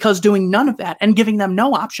justified, because doing none of that and giving them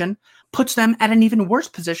no option puts them at an even worse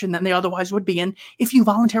position than they otherwise would be in if you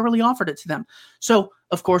voluntarily offered it to them. So,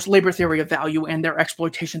 of course, labor theory of value and their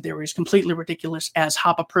exploitation theory is completely ridiculous, as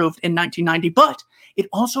Hoppe approved in 1990, but it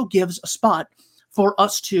also gives a spot for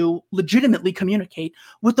us to legitimately communicate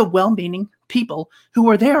with the well-meaning people who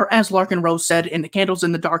were there, as Larkin Rose said in the Candles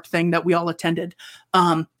in the Dark thing that we all attended.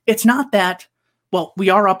 It's not that, well, we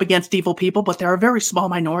are up against evil people, but they're a very small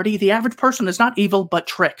minority. The average person is not evil, but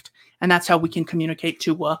tricked. And that's how we can communicate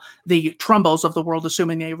to the Trumbos of the world,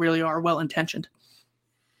 assuming they really are well-intentioned.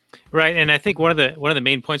 Right. And I think one of the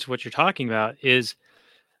main points of what you're talking about is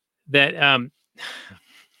that, of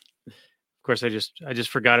course, I just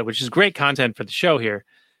forgot it, which is great content for the show here.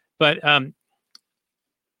 But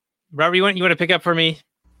Robert, you want to pick up for me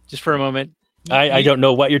just for a moment? I don't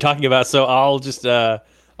know what you're talking about, so I'll just go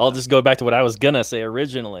back to what I was gonna say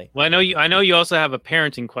originally. Well, I know you also have a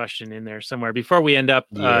parenting question in there somewhere before we end up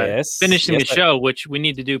finishing the show, which we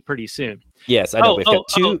need to do pretty soon. Yes, I know. We've got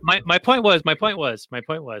two. My point was,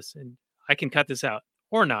 and I can cut this out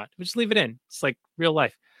or not. We'll just leave it in. It's like real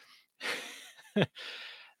life.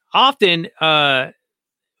 Often,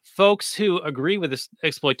 folks who agree with this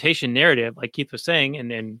exploitation narrative, like Keith was saying,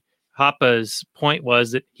 and then Hoppe's point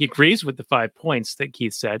was that he agrees with the 5 points that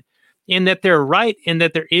Keith said, in that they're right, in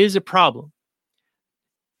that there is a problem.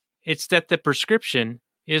 It's that the prescription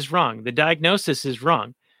is wrong. The diagnosis is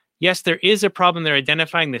wrong. Yes, there is a problem. They're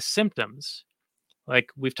identifying the symptoms.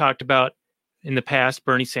 Like we've talked about in the past,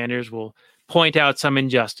 Bernie Sanders will point out some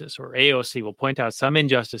injustice, or AOC will point out some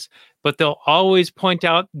injustice, but they'll always point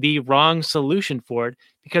out the wrong solution for it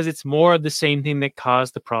because it's more of the same thing that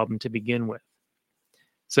caused the problem to begin with.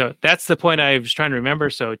 So that's the point I was trying to remember.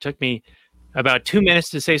 So it took me about 2 minutes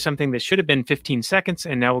to say something that should have been 15 seconds,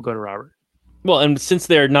 and now we'll go to Robert. Well, and since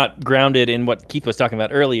they're not grounded in what Keith was talking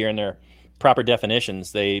about earlier in their proper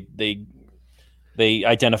definitions, they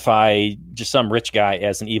identify just some rich guy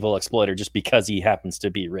as an evil exploiter just because he happens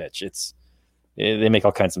to be rich. They make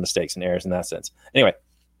all kinds of mistakes and errors in that sense. Anyway,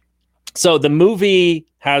 so the movie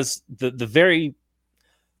has the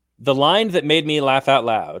line that made me laugh out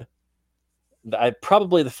loud.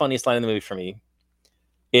 Probably the funniest line in the movie for me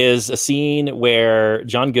is a scene where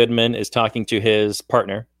John Goodman is talking to his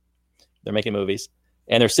partner. They're making movies,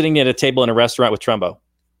 and they're sitting at a table in a restaurant with Trumbo.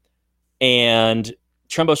 And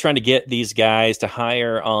Trumbo's trying to get these guys to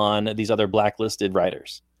hire on these other blacklisted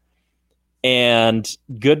writers. And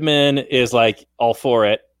Goodman is like all for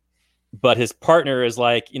it, but his partner is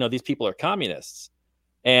like, these people are communists.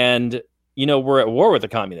 And, we're at war with the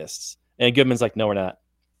communists. And Goodman's like, no, we're not.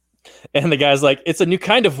 And the guy's like, it's a new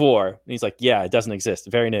kind of war. And he's like, yeah, it doesn't exist.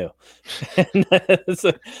 Very new.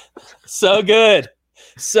 So good.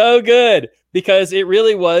 So good. Because it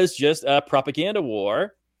really was just a propaganda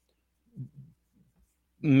war,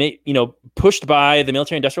 pushed by the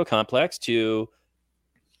military-industrial complex to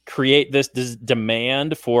create this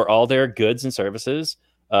demand for all their goods and services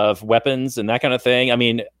of weapons and that kind of thing. I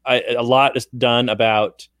mean, a lot is done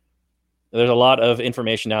about. There's a lot of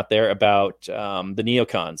information out there about the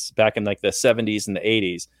neocons back in like the 70s and the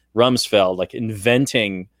 80s. Rumsfeld, like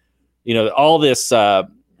inventing, all this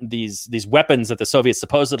these weapons that the Soviets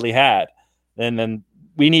supposedly had, and then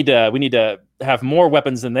we need to have more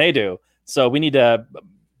weapons than they do. So we need to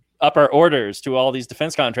up our orders to all these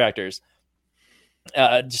defense contractors.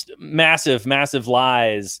 Just massive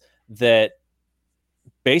lies that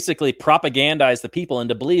basically propagandize the people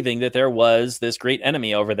into believing that there was this great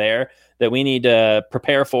enemy over there that we need to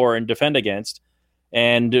prepare for and defend against.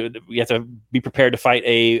 And we have to be prepared to fight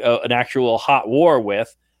an actual hot war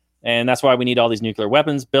with. And that's why we need all these nuclear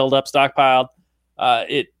weapons build up, stockpiled.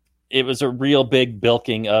 It was a real big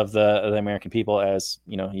bilking of the American people, as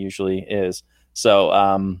usually is.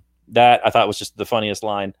 So that I thought was just the funniest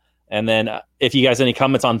line. And then if you guys have any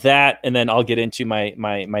comments on that, and then I'll get into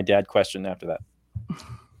my dad question after that.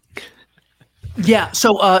 Yeah,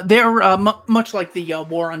 so they're much like the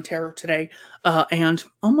war on terror today, and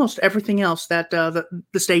almost everything else that the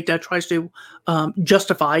state tries to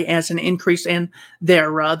justify as an increase in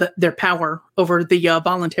their power over the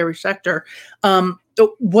voluntary sector.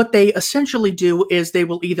 What they essentially do is they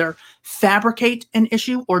will either fabricate an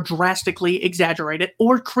issue or drastically exaggerate it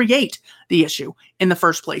or create the issue in the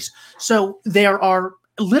first place. So there are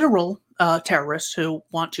literal terrorists who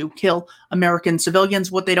want to kill American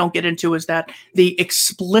civilians. What they don't get into is that the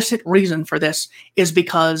explicit reason for this is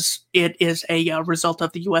because it is a result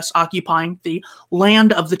of the U.S. occupying the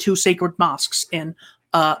land of the two sacred mosques in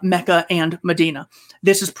Mecca and Medina.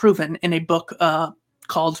 This is proven in a book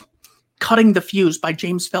called Cutting the Fuse by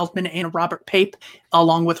James Feldman and Robert Pape,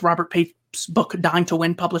 along with Robert Pape's book Dying to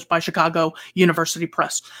Win, published by Chicago University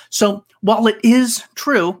Press. So while it is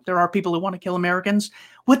true, there are people who want to kill Americans,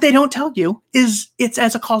 what they don't tell you is it's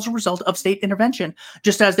as a causal result of state intervention.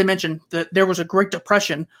 Just as they mentioned that there was a Great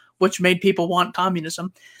Depression, which made people want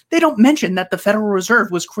communism. They don't mention that the Federal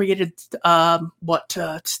Reserve was created,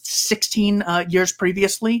 16 years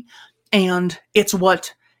previously, and it's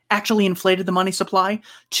what actually inflated the money supply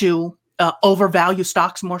to overvalue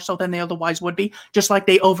stocks more so than they otherwise would be. Just like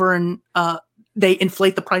they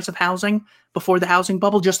inflate the price of housing before the housing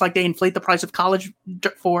bubble, just like they inflate the price of college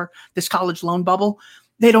for this college loan bubble.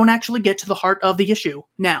 They don't actually get to the heart of the issue.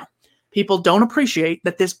 Now, people don't appreciate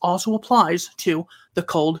that this also applies to the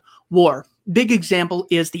Cold War. Big example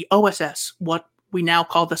is the OSS, what we now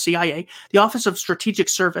call the CIA. The Office of Strategic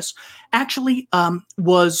Service actually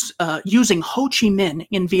was using Ho Chi Minh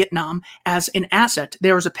in Vietnam as an asset.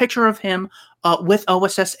 There is a picture of him with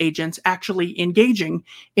OSS agents actually engaging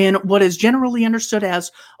in what is generally understood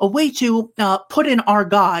as a way to put in our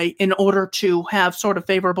guy in order to have sort of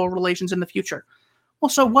favorable relations in the future. Well,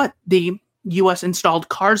 so what? The U.S. installed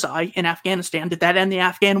Karzai in Afghanistan. Did that end the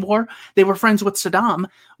Afghan war? They were friends with Saddam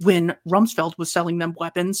when Rumsfeld was selling them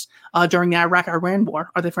weapons during the Iraq-Iran war.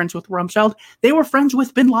 Are they friends with Rumsfeld? They were friends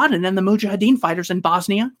with bin Laden and the Mujahideen fighters in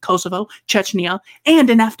Bosnia, Kosovo, Chechnya, and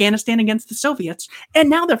in Afghanistan against the Soviets. And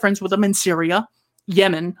now they're friends with them in Syria,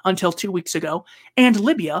 Yemen until 2 weeks ago, and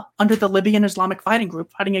Libya under the Libyan Islamic Fighting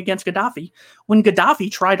Group fighting against Gaddafi when Gaddafi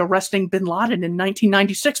tried arresting bin Laden in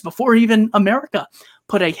 1996 before even America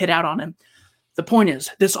put a hit out on him. The point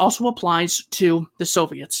is, this also applies to the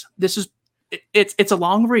Soviets. It's a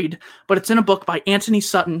long read, but it's in a book by Anthony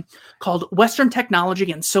Sutton called Western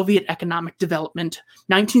Technology and Soviet Economic Development,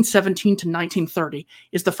 1917 to 1930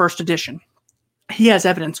 is the first edition. He has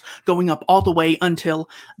evidence going up all the way until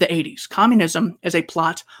the 80s. Communism is a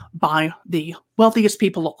plot by the wealthiest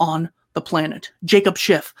people on the planet. Jacob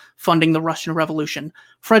Schiff funding the Russian Revolution.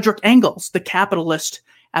 Frederick Engels, the capitalist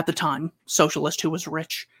at the time, socialist who was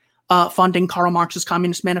rich, funding Karl Marx's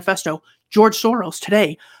Communist Manifesto. George Soros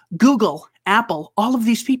today, Google, Apple, all of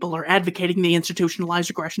these people are advocating the institutionalized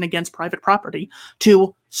aggression against private property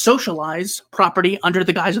to socialize property under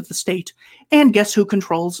the guise of the state. And guess who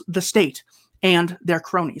controls the state? And their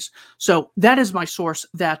cronies. So that is my source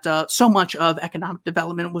that so much of economic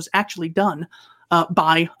development was actually done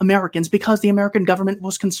by Americans because the American government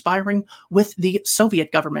was conspiring with the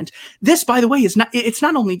Soviet government. This, by the way, it's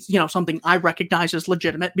not only something I recognize as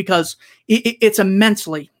legitimate because it's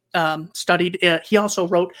immensely studied. He also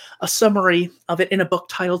wrote a summary of it in a book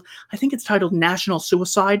titled, I think it's titled National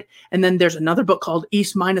Suicide. And then there's another book called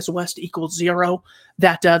East minus West equals Zero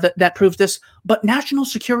that proves this. But National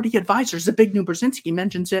Security Advisor, Zbigniew Brzezinski,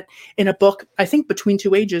 mentions it in a book, I think Between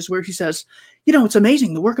Two Ages, where he says, it's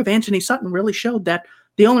amazing. The work of Anthony Sutton really showed that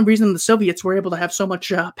the only reason the Soviets were able to have so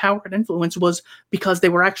much power and influence was because they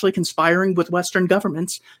were actually conspiring with Western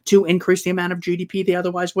governments to increase the amount of GDP they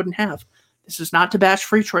otherwise wouldn't have. This is not to bash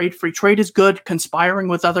free trade. Free trade is good. Conspiring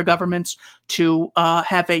with other governments to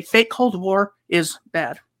have a fake Cold War is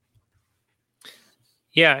bad.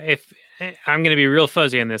 Yeah, if I'm going to be real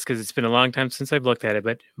fuzzy on this because it's been a long time since I've looked at it,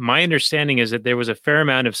 but my understanding is that there was a fair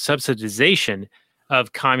amount of subsidization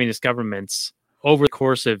of communist governments over the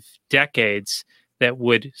course of decades that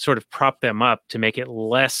would sort of prop them up to make it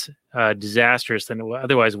less disastrous than it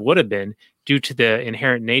otherwise would have been, due to the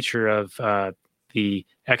inherent nature of the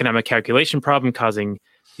economic calculation problem causing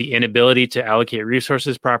the inability to allocate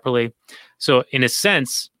resources properly. So in a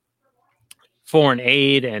sense, foreign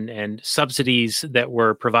aid and subsidies that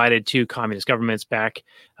were provided to communist governments back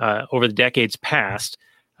over the decades past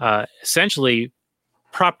essentially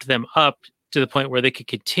propped them up to the point where they could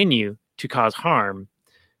continue to cause harm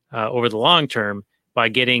over the long term by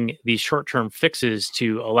getting these short-term fixes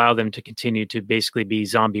to allow them to continue to basically be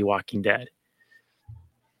zombie Walking Dead.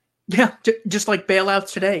 Yeah, just like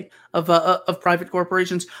bailouts today of private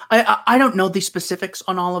corporations. I don't know the specifics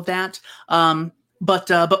on all of that,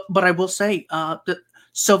 but I will say the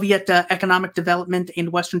Soviet economic development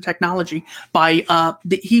and Western technology.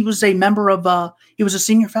 He was a member of he was a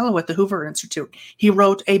senior fellow at the Hoover Institute. He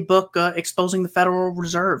wrote a book exposing the Federal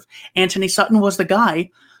Reserve. Anthony Sutton was the guy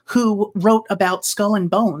who wrote about Skull and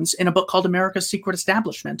Bones in a book called America's Secret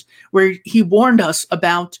Establishment, where he warned us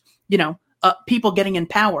about, people getting in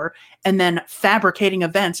power and then fabricating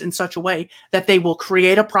events in such a way that they will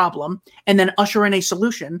create a problem and then usher in a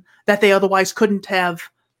solution that they otherwise couldn't have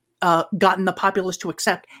gotten the populace to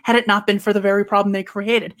accept had it not been for the very problem they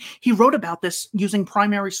created. He wrote about this using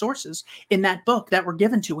primary sources in that book that were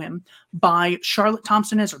given to him by Charlotte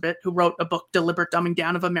Thompson Iserbyt, who wrote a book, Deliberate Dumbing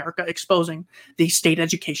Down of America, exposing the state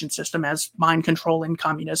education system as mind control in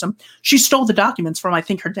communism. She stole the documents from, I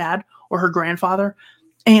think, her dad or her grandfather.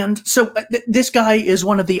 And so this guy is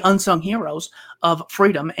one of the unsung heroes of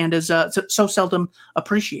freedom and is so seldom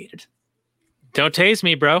appreciated. Don't tase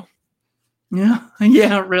me, bro.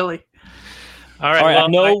 Yeah, really. All right.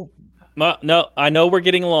 Well, I know we're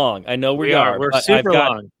getting along. I know we are. We're super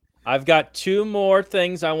long. I've got two more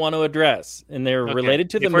things I want to address, and they're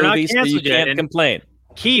related to the movie, so you can't complain.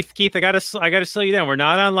 Keith, I gotta slow you down. We're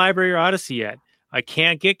not on Library or Odyssey yet. I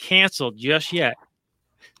can't get canceled just yet.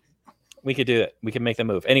 We could do it. We can make the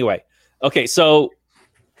move. Anyway, okay, so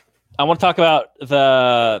I want to talk about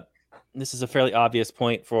this is a fairly obvious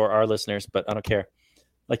point for our listeners, but I don't care.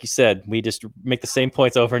 Like you said, we just make the same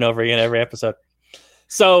points over and over again every episode.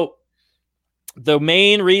 So the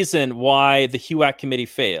main reason why the HUAC committee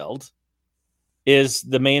failed is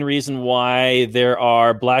the main reason why there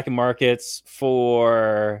are black markets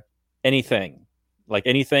for anything. Like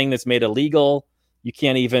anything that's made illegal. You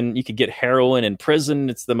could get heroin in prison.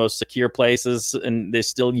 It's the most secure places, and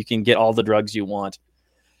you can get all the drugs you want.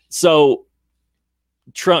 So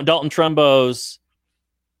Dalton Trumbo's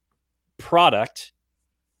product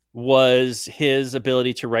was his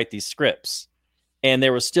ability to write these scripts. And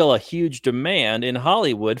there was still a huge demand in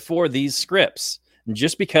Hollywood for these scripts. And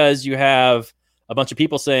just because you have a bunch of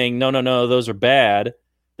people saying, no, those are bad,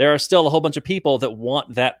 there are still a whole bunch of people that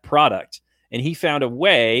want that product. And he found a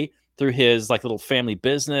way through his little family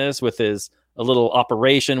business with a little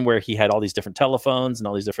operation where he had all these different telephones and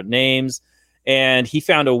all these different names. And he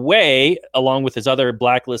found a way, along with his other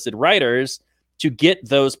blacklisted writers, to get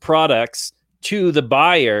those products to the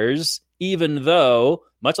buyers, even though,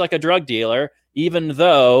 much like a drug dealer, even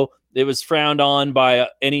though it was frowned on by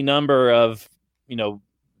any number of,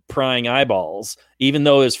 prying eyeballs, even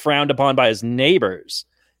though it was frowned upon by his neighbors,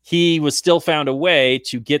 he was still found a way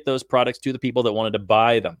to get those products to the people that wanted to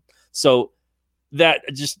buy them. So that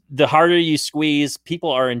just the harder you squeeze, people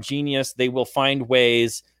are ingenious. They will find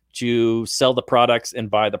ways to sell the products and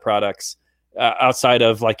buy the products outside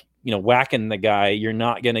of whacking the guy. You're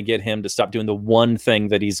not going to get him to stop doing the one thing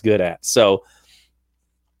that he's good at. So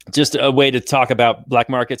just a way to talk about black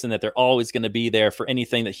markets and that they're always going to be there for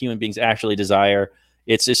anything that human beings actually desire.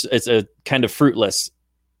 It's a kind of fruitless.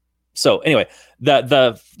 So anyway,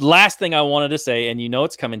 the last thing I wanted to say, and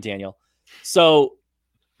it's coming, Daniel. So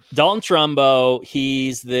Dalton Trumbo,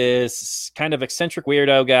 he's this kind of eccentric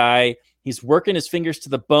weirdo guy. He's working his fingers to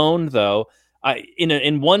the bone, though.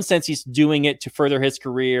 In one sense, he's doing it to further his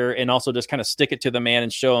career and also just kind of stick it to the man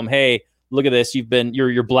and show him, hey, look at this.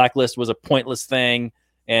 Your blacklist was a pointless thing.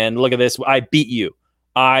 And look at this. I beat you.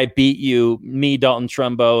 Me, Dalton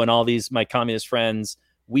Trumbo, and all these my communist friends.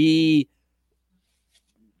 We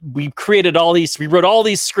created we wrote all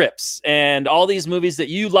these scripts and all these movies that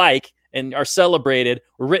you like and are celebrated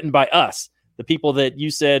were written by us, the people that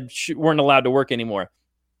you said weren't allowed to work anymore.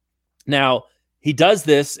 Now, he does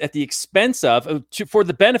this at the expense of, for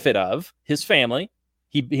the benefit of his family.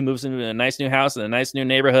 He moves into a nice new house in a nice new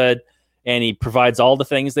neighborhood, and he provides all the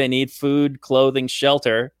things they need, food, clothing,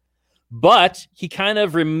 shelter. But he kind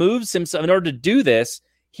of removes himself, in order to do this,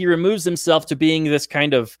 he removes himself to being this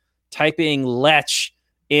kind of typing lech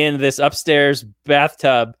in this upstairs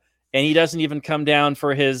bathtub, and he doesn't even come down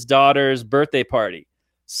for his daughter's birthday party.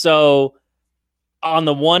 So on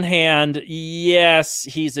the one hand, yes,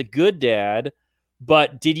 he's a good dad,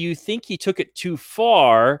 but did you think he took it too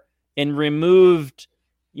far and removed,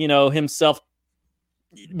 himself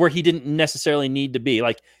where he didn't necessarily need to be?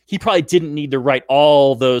 Like, he probably didn't need to write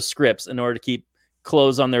all those scripts in order to keep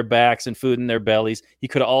clothes on their backs and food in their bellies. He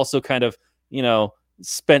could have also kind of,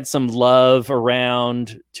 spent some love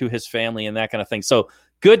around to his family and that kind of thing. So,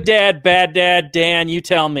 good dad, bad dad, Dan, you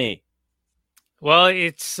tell me. Well,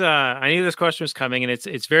 it's I knew this question was coming, and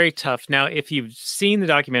it's very tough. Now, if you've seen the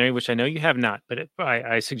documentary, which I know you have not, but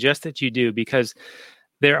I suggest that you do, because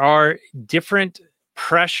there are different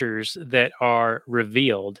pressures that are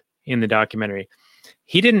revealed in the documentary.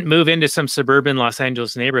 He didn't move into some suburban Los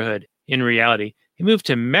Angeles neighborhood in reality. He moved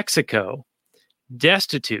to Mexico,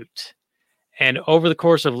 destitute. And over the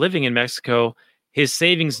course of living in Mexico, his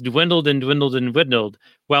savings dwindled and dwindled and dwindled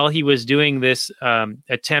while he was doing this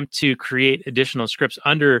attempt to create additional scripts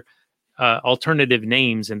under alternative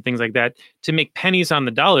names and things like that to make pennies on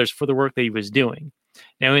the dollars for the work that he was doing.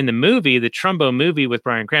 Now, in the movie, the Trumbo movie with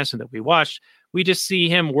Bryan Cranston that we watched, we just see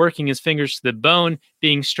him working his fingers to the bone,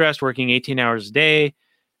 being stressed, working 18 hours a day,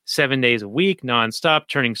 7 days a week, nonstop,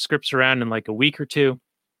 turning scripts around in like a week or two.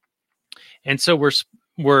 And so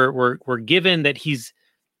we're given that he's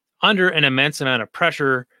under an immense amount of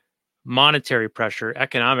pressure, monetary pressure,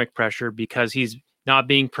 economic pressure, because he's not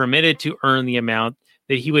being permitted to earn the amount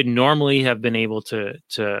that he would normally have been able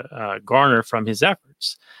to garner from his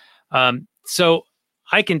efforts. So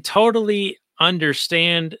I can totally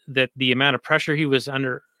understand that the amount of pressure he was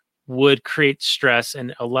under would create stress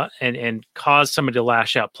and cause somebody to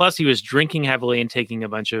lash out. Plus, he was drinking heavily and taking a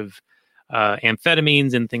bunch of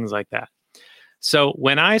amphetamines and things like that. So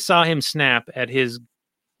when I saw him snap at his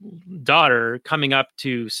daughter coming up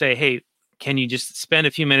to say, "Hey, can you just spend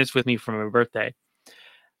a few minutes with me for my birthday?"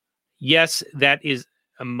 Yes, that is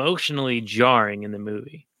emotionally jarring in the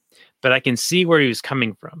movie, but I can see where he was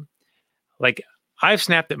coming from. Like, I've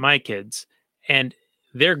snapped at my kids and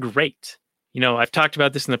they're great. I've talked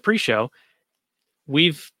about this in the pre-show.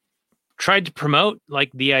 We've tried to promote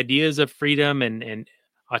like the ideas of freedom and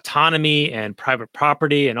autonomy and private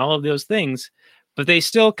property and all of those things, but they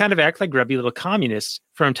still kind of act like grubby little communists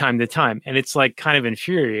from time to time. And it's like kind of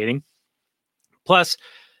infuriating. Plus,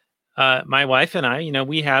 my wife and I,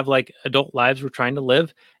 we have like adult lives we're trying to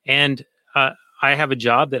live. And I have a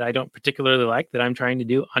job that I don't particularly like that I'm trying to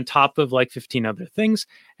do on top of like 15 other things.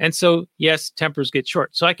 And so, yes, tempers get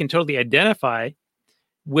short. So I can totally identify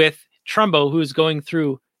with Trumbo, who's going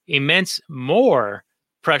through immense more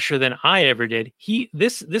pressure than I ever did.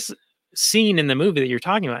 This scene in the movie that you're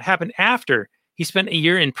talking about happened after he spent a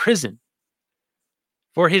year in prison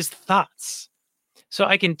for his thoughts. So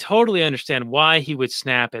I can totally understand why he would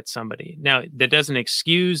snap at somebody. Now, that doesn't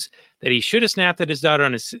excuse that he should have snapped at his daughter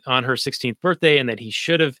on her 16th birthday, and that he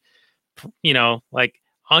should have,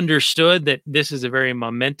 understood that this is a very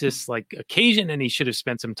momentous occasion and he should have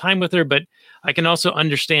spent some time with her. But I can also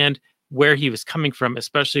understand where he was coming from,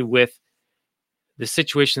 especially with the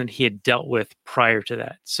situation that he had dealt with prior to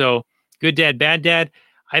that. So, good dad, bad dad.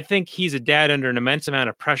 I think he's a dad under an immense amount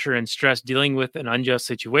of pressure and stress dealing with an unjust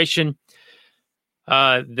situation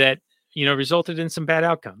that resulted in some bad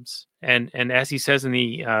outcomes. And as he says in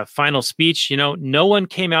the final speech, no one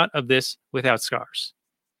came out of this without scars.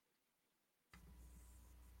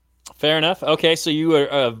 Fair enough. Okay, so you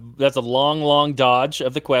are that's a long dodge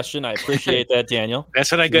of the question. I appreciate that, Daniel.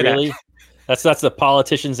 That's what I good at. That's the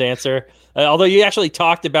politician's answer. Although you actually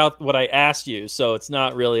talked about what I asked you, so it's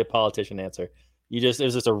not really a politician answer. It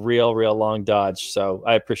was just a real long dodge. So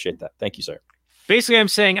I appreciate that. Thank you, sir. Basically, I'm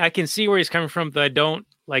saying I can see where he's coming from, but I don't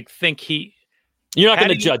think you're not going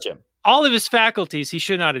to judge him. All of his faculties, he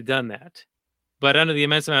should not have done that. But under the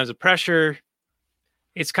immense amounts of pressure,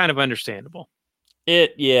 it's kind of understandable.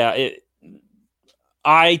 I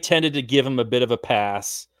tended to give him a bit of a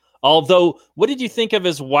pass. Although, what did you think of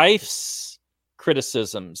his wife's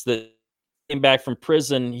criticisms that came back from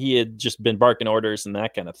prison? He had just been barking orders and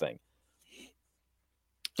that kind of thing.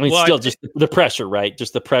 I mean, just the pressure, right?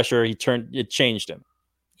 Just the pressure. It changed him.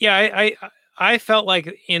 Yeah, I felt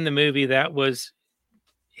like in the movie that was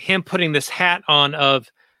him putting this hat on of,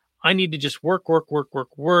 I need to just work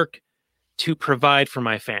to provide for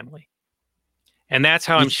my family. And that's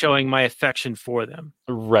how I'm showing my affection for them.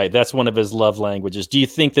 Right. That's one of his love languages. Do you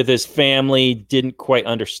think that his family didn't quite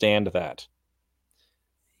understand that?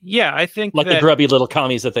 Yeah, I think the grubby little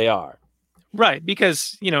commies that they are. Right.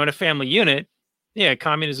 Because, in a family unit,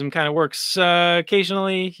 communism kind of works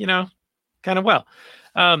occasionally, kind of well.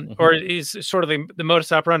 Or is sort of the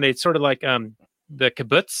modus operandi. It's sort of like the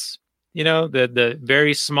kibbutz, the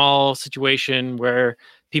very small situation where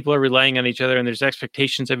people are relying on each other and there's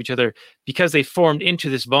expectations of each other because they formed into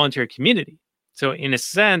this voluntary community. So in a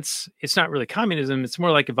sense, it's not really communism. It's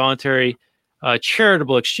more like a voluntary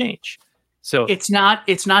charitable exchange. So it's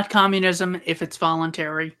not communism if it's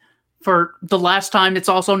voluntary. For the last time, it's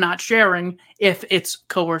also not sharing if it's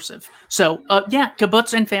coercive. So yeah,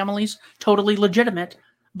 kibbutz and families, totally legitimate,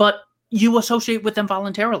 but you associate with them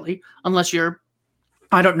voluntarily unless you're,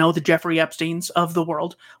 I don't know, the Jeffrey Epsteins of the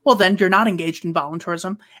world. Well, then you're not engaged in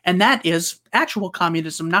voluntarism, and that is actual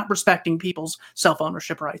communism, not respecting people's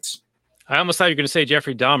self-ownership rights. I almost thought you were going to say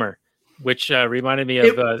Jeffrey Dahmer, which reminded me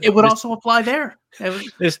of... it would also apply there.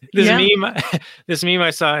 This meme, this meme I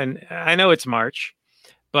saw, and I know it's March,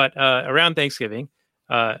 but around Thanksgiving,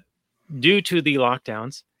 due to the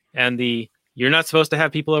lockdowns and you're not supposed to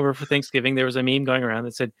have people over for Thanksgiving, there was a meme going around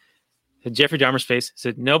that said, Jeffrey Dahmer's face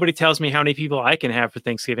said, "Nobody tells me how many people I can have for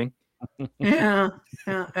Thanksgiving." Yeah,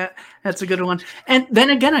 that's a good one. And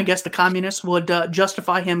then again, I guess the communists would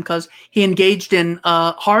justify him because he engaged in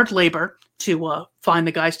hard labor to find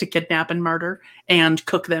the guys to kidnap and murder and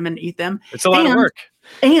cook them and eat them. It's a lot of work.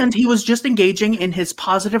 And he was just engaging in his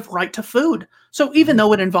positive right to food. So even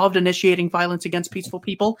though it involved initiating violence against peaceful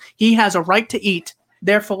people, he has a right to eat.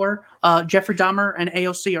 Therefore, Jeffrey Dahmer and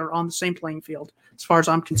AOC are on the same playing field, as far as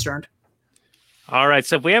I'm concerned. All right.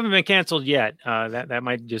 So if we haven't been canceled yet, that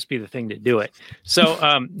might just be the thing to do it.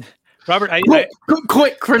 So, Robert,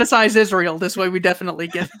 quick, criticize Israel. This way we definitely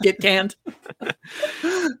get canned.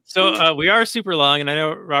 So we are super long, and I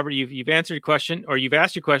know, Robert, you've answered your question, or you've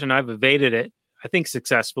asked your question. I've evaded it, I think,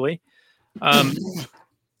 successfully.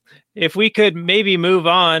 If we could maybe move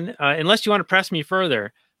on, unless you want to press me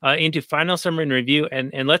further, into final summary and review,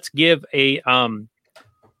 and let's give a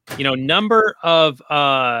number of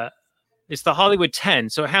it's the Hollywood 10.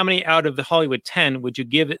 So how many out of the Hollywood 10 would you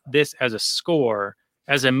give this as a score,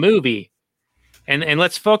 as a movie? And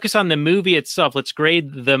let's focus on the movie itself. Let's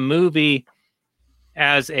grade the movie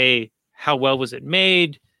as how well was it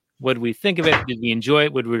made? What did we think of it? Did we enjoy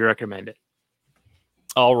it? Would we recommend it?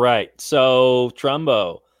 All right. So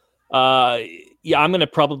Trumbo, I'm going to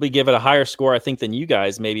probably give it a higher score, I think, than you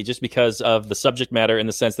guys, maybe just because of the subject matter, in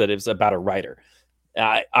the sense that it's about a writer.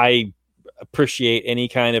 I appreciate any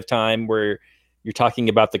kind of time where you're talking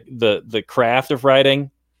about the craft of writing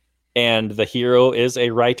and the hero is a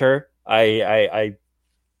writer. I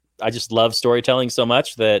just love storytelling so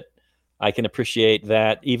much that I can appreciate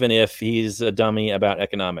that, even if he's a dummy about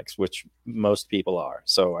economics, which most people are.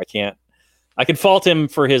 So I can fault him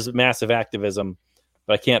for his massive activism,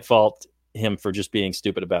 but I can't fault him for just being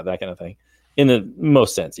stupid about that kind of thing in the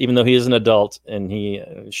most sense, even though he is an adult and he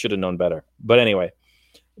should have known better. But anyway,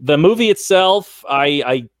 the movie itself,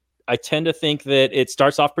 I tend to think that it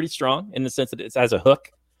starts off pretty strong in the sense that it has a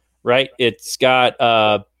hook, right? It's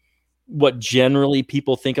got what generally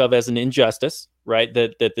people think of as an injustice, right?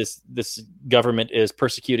 That this government is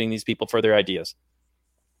persecuting these people for their ideas.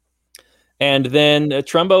 And then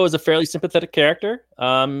Trumbo is a fairly sympathetic character.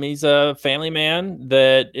 He's a family man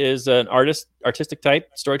that is an artistic type,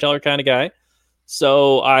 storyteller kind of guy.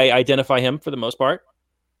 So I identify him for the most part.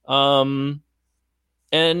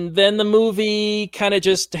 And then the movie kind of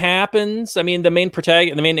just happens. I mean, the main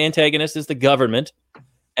antagonist is the government,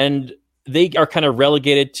 and they are kind of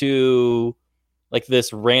relegated to like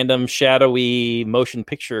this random shadowy motion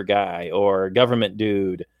picture guy or government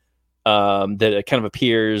dude that kind of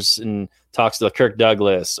appears and talks to Kirk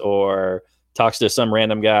Douglas or talks to some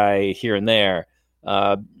random guy here and there.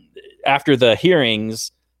 After the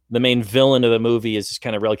hearings, the main villain of the movie is just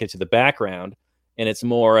kind of relegated to the background. And it's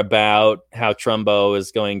more about how Trumbo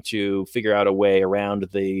is going to figure out a way around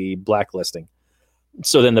the blacklisting.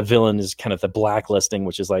 So then the villain is kind of the blacklisting,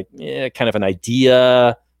 which is like kind of an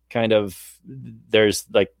idea. Kind of, there's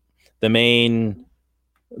like the main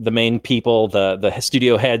people, the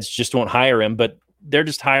studio heads just won't hire him, but they're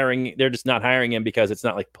just not hiring him because it's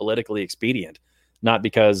not like politically expedient, not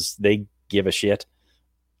because they give a shit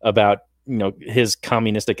about his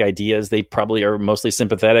communistic ideas. They probably are mostly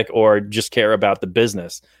sympathetic or just care about the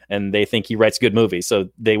business, and they think he writes good movies, so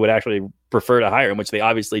they would actually prefer to hire him, which they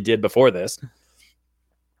obviously did before this.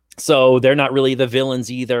 So they're not really the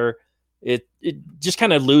villains either. It just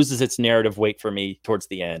kind of loses its narrative weight for me towards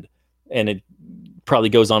the end, and it probably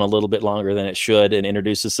goes on a little bit longer than it should and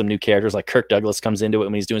introduces some new characters. Like Kirk Douglas comes into it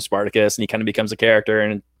when he's doing Spartacus, and he kind of becomes a character,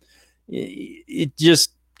 and it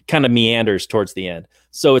just kind of meanders towards the end.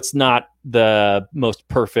 So it's not the most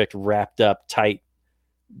perfect, wrapped up, tight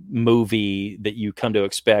movie that you come to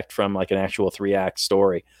expect from like an actual 3-act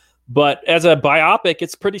story. But as a biopic,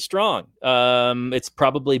 it's pretty strong. It's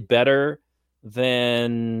probably better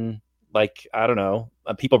than, like, I don't know,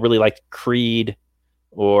 people really like Creed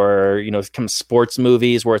or, some sports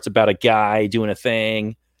movies where it's about a guy doing a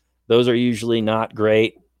thing. Those are usually not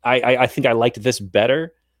great. I think I liked this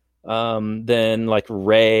better than like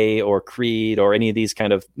Ray or Creed or any of these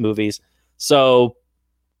kind of movies. So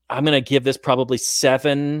I'm going to give this probably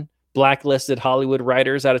 7 blacklisted Hollywood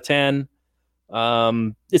writers out of 10.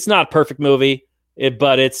 It's not a perfect movie,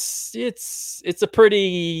 but it's a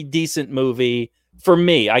pretty decent movie for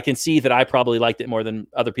me. I can see that I probably liked it more than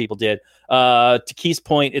other people did. To Keith's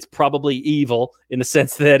point, it's probably evil in the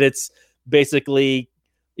sense that it's basically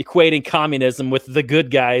equating communism with the good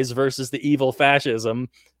guys versus the evil fascism,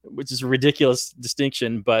 which is a ridiculous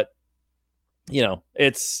distinction, but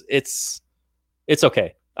it's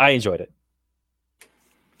okay. I enjoyed it.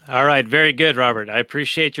 All right, very good, Robert. I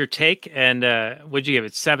appreciate your take. And what'd you give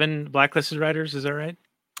it? 7 blacklisted writers, is that right?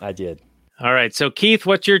 I did. All right. So Keith,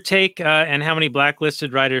 what's your take? And how many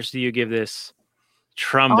blacklisted writers do you give this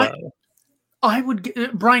Trumbo? I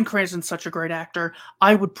would. Bryan Cranston's such a great actor.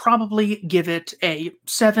 I would probably give it a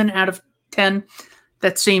 7 out of 10.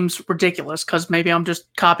 That seems ridiculous because maybe I'm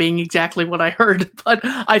just copying exactly what I heard, but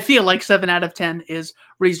I feel like 7 out of 10 is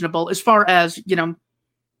reasonable. As far as,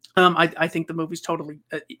 I think the movie's totally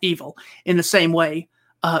evil in the same way.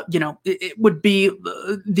 It would be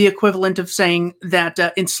the equivalent of saying that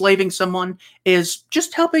enslaving someone is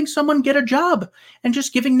just helping someone get a job and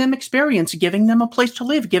just giving them experience, giving them a place to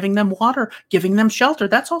live, giving them water, giving them shelter.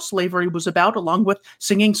 That's all slavery was about, along with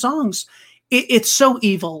singing songs. It's so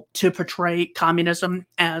evil to portray communism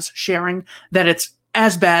as sharing that it's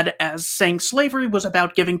as bad as saying slavery was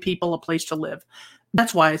about giving people a place to live.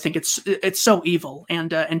 That's why I think it's so evil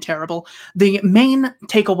and terrible. The main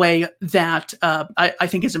takeaway that I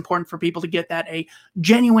think is important for people to get, that a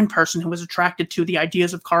genuine person who is attracted to the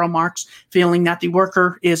ideas of Karl Marx, feeling that the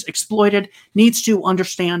worker is exploited, needs to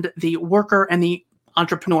understand the worker and the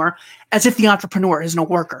entrepreneur as if the entrepreneur isn't a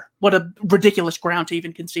worker. What a ridiculous ground to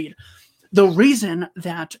even concede. The reason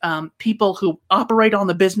that people who operate on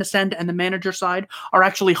the business end and the manager side are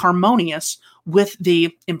actually harmonious with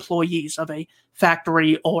the employees of a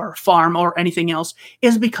factory or farm or anything else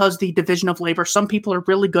is because the division of labor, some people are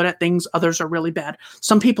really good at things, others are really bad.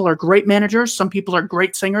 Some people are great managers, some people are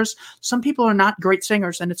great singers, some people are not great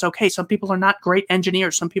singers, and it's okay. Some people are not great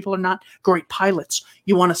engineers, some people are not great pilots.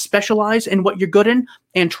 You want to specialize in what you're good in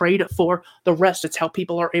and trade for the rest. It's how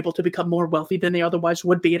people are able to become more wealthy than they otherwise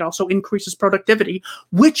would be. It also increases productivity,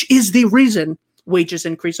 which is the reason wages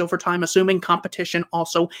increase over time, assuming competition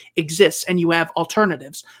also exists and you have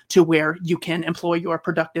alternatives to where you can employ your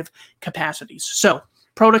productive capacities. So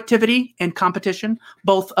productivity and competition,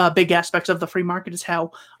 both big aspects of the free market, is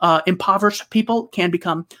how impoverished people can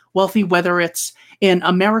become wealthy, whether it's in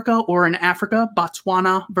America or in Africa.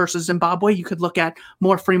 Botswana versus Zimbabwe, you could look at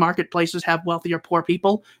more free market places have wealthier poor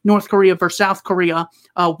people. North Korea versus South Korea,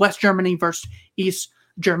 West Germany versus East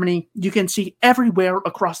Germany. You can see everywhere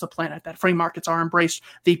across the planet that free markets are embraced.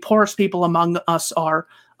 The poorest people among us are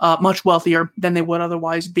much wealthier than they would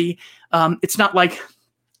otherwise be. It's not like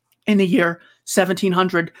in the year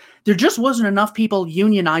 1700, there just wasn't enough people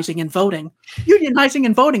unionizing and voting. Unionizing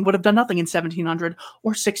and voting would have done nothing in 1700 or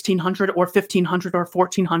 1600 or 1500 or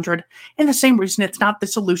 1400. And the same reason it's not the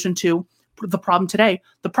solution to the problem today.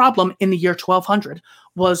 The problem in the year 1200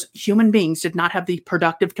 was human beings did not have the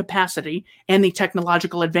productive capacity and the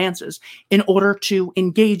technological advances in order to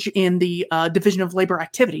engage in the division of labor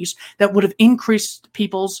activities that would have increased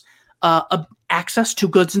people's access to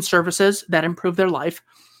goods and services that improve their life,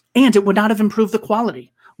 and it would not have improved the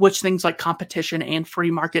quality, which things like competition and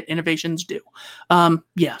free market innovations do.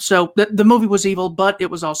 So the movie was evil, but it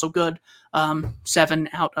was also good. 7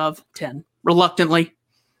 out of 10, reluctantly.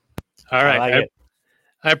 All right.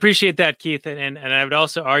 I appreciate that, Keith. And I would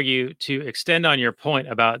also argue, to extend on your point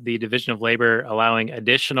about the division of labor allowing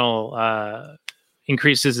additional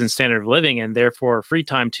increases in standard of living and therefore free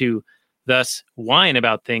time to thus whine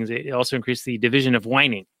about things. It also increased the division of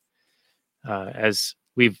whining, as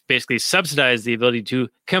we've basically subsidized the ability to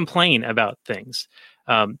complain about things.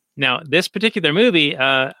 Now, this particular movie,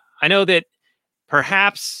 I know that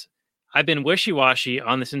perhaps I've been wishy-washy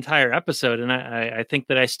on this entire episode, and I think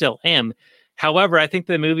that I still am. However, I think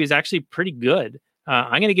the movie is actually pretty good.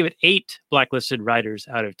 I'm going to give it 8 blacklisted writers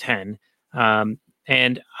out of 10.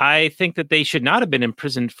 And I think that they should not have been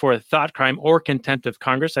imprisoned for a thought crime or contempt of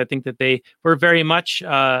Congress. I think that they were very much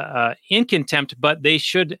in contempt, but they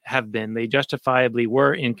should have been. They justifiably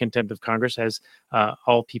were in contempt of Congress, as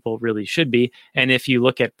all people really should be. And if you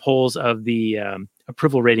look at polls of the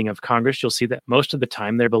approval rating of Congress, you'll see that most of the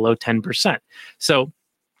time they're below 10%. So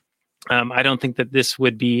I don't think that this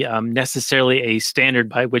would be necessarily a standard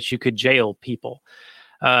by which you could jail people.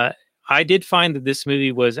 I did find that this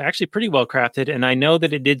movie was actually pretty well crafted, and I know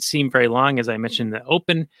that it did seem very long, as I mentioned in the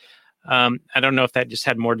open. I don't know if that just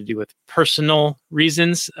had more to do with personal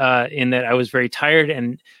reasons, in that I was very tired,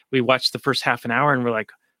 and we watched the first half an hour, and we're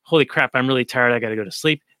like, holy crap, I'm really tired. I got to go to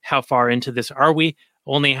sleep. How far into this are we?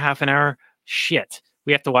 Only half an hour? Shit.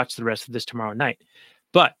 We have to watch the rest of this tomorrow night.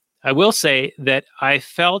 But I will say that I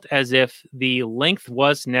felt as if the length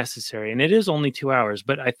was necessary, and it is only 2 hours,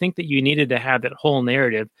 but I think that you needed to have that whole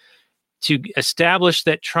narrative to establish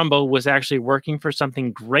that Trumbo was actually working for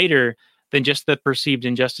something greater than just the perceived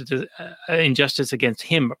injustice against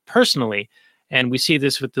him personally. And we see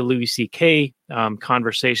this with the Louis C.K.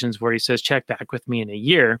 Conversations where he says, check back with me in a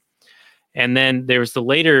year. And then there's the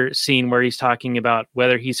later scene where he's talking about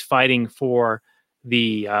whether he's fighting for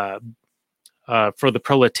the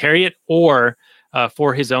proletariat or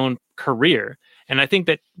for his own career. And I think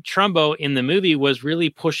that Trumbo in the movie was really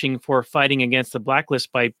pushing for fighting against the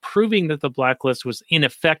blacklist by proving that the blacklist was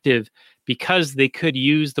ineffective because they could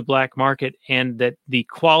use the black market, and that the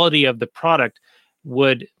quality of the product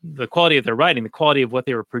the quality of their writing, the quality of what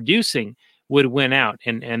they were producing would win out,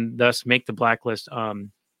 and thus make the blacklist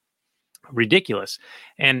ridiculous.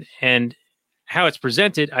 And how it's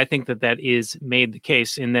presented, I think that is made the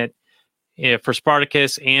case in that for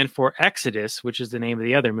Spartacus and for Exodus, which is the name of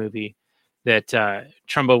the other movie that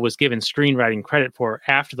Trumbo was given screenwriting credit for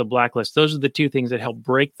after the blacklist. Those are the two things that helped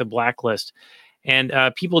break the blacklist. And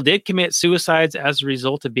people did commit suicides as a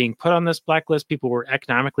result of being put on this blacklist. People were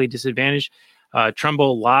economically disadvantaged.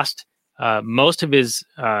 Trumbo lost most of his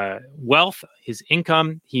wealth, his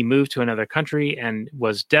income. He moved to another country and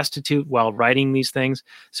was destitute while writing these things.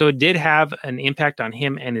 So it did have an impact on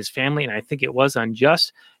him and his family, and I think it was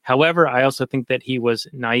unjust. However, I also think that he was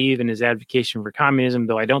naive in his advocacy for communism,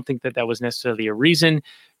 though I don't think that was necessarily a reason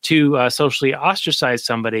to socially ostracize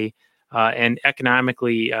somebody and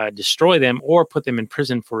economically destroy them or put them in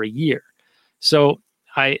prison for a year. So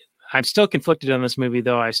I'm still conflicted on this movie,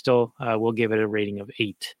 though. I still will give it a rating of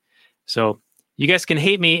 8. So you guys can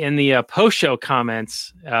hate me in the post-show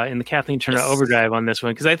comments in the Kathleen Turner Overdrive on this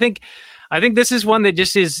one, because I think this is one that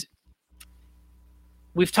just is.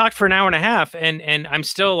 We've talked for an hour and a half, and I'm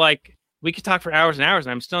still like, we could talk for hours and hours,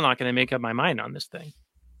 and I'm still not going to make up my mind on this thing.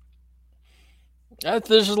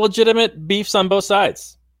 There's legitimate beefs on both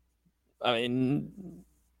sides. I mean,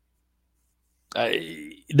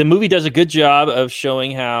 the movie does a good job of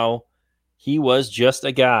showing how he was just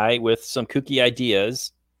a guy with some kooky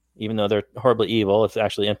ideas, even though they're horribly evil if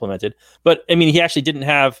actually implemented. But I mean, he actually didn't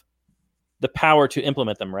have the power to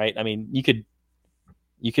implement them, right? I mean, you could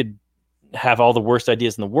have all the worst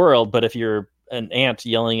ideas in the world, but if you're an ant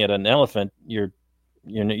yelling at an elephant, you're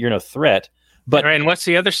no threat. But right, and what's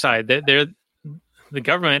the other side? The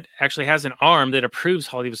government actually has an arm that approves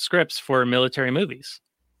Hollywood scripts for military movies.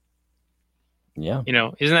 Yeah,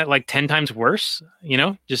 isn't that like 10 times worse?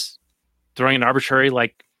 Just throwing an arbitrary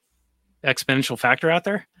like exponential factor out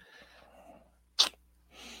there.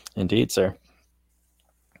 Indeed, sir.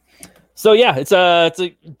 So yeah, it's a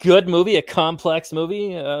good movie, a complex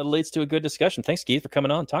movie, leads to a good discussion. Thanks, Keith, for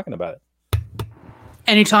coming on and talking about it.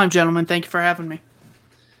 Anytime, gentlemen. Thank you for having me.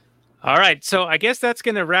 All right, so I guess that's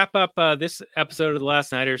going to wrap up this episode of The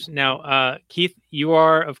Last Nighters. Now, Keith, you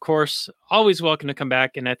are, of course, always welcome to come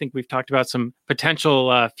back, and I think we've talked about some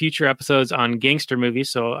potential future episodes on gangster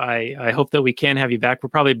movies, so I hope that we can have you back. We're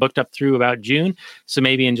probably booked up through about June, so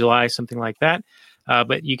maybe in July, something like that.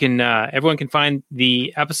 But you can, everyone can find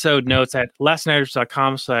the episode notes at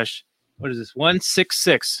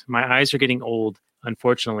lastnighters.com/166. My eyes are getting old,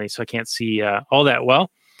 unfortunately, so I can't see all that well.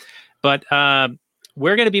 But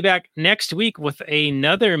we're going to be back next week with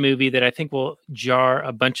another movie that I think will jar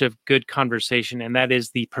a bunch of good conversation, and that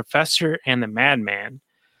is The Professor and the Madman.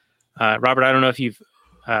 Robert, I don't know if you've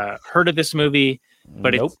heard of this movie,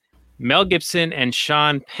 but It's Mel Gibson and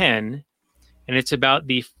Sean Penn. And it's about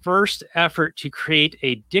the first effort to create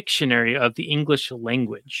a dictionary of the English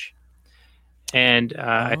language. And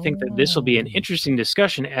I think that this will be an interesting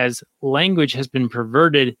discussion, as language has been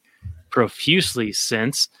perverted profusely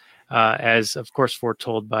since, as of course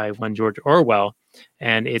foretold by one George Orwell.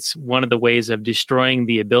 And it's one of the ways of destroying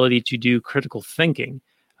the ability to do critical thinking.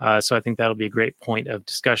 So I think that'll be a great point of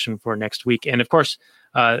discussion for next week. And of course,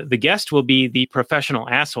 the guest will be the professional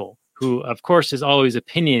asshole, who of course is always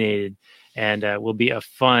opinionated, and will be a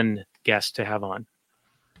fun guest to have on.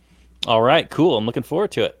 All right, cool. I'm looking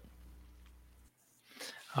forward to it.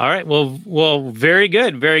 All right. Well, very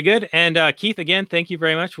good. Very good. And Keith, again, thank you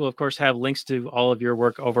very much. We'll, of course, have links to all of your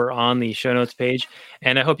work over on the show notes page.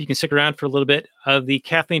 And I hope you can stick around for a little bit of the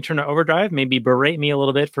Kathleen Turner Overdrive, maybe berate me a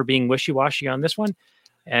little bit for being wishy-washy on this one.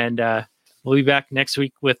 And we'll be back next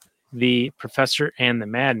week with the Professor and the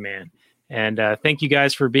Madman. And thank you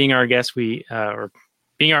guys for being our guests. Or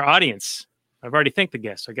being our audience. I've already thanked the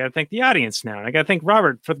guests. I got to thank the audience now. And I got to thank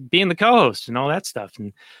Robert for being the co-host and all that stuff.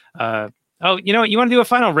 And you know what? You want to do a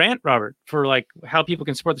final rant, Robert, for like how people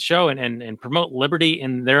can support the show and promote liberty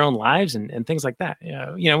in their own lives and things like that.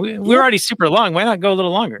 We're already super long. Why not go a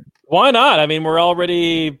little longer? Why not? I mean, we're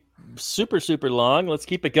already super, super long. Let's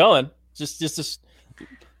keep it going. Just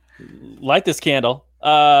light this candle.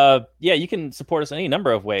 You can support us any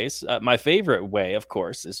number of ways. My favorite way, of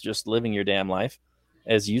course, is just living your damn life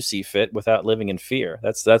as you see fit without living in fear.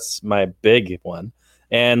 That's my big one.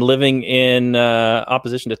 And living in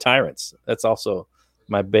opposition to tyrants. That's also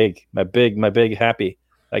my big happy.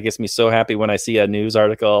 That gets me so happy when I see a news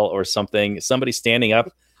article or somebody standing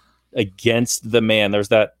up against the man. There was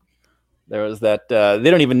that they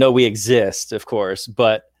don't even know we exist, of course,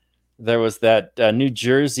 but there was that New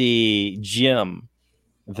Jersey gym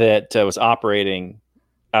that was operating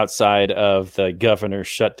outside of the governor's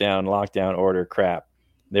shutdown, lockdown order crap.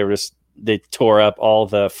 They tore up all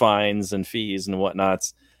the fines and fees and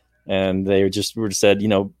whatnots. And they said,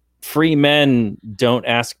 free men don't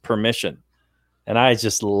ask permission. And I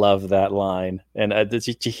just love that line. And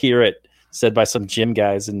to hear it said by some gym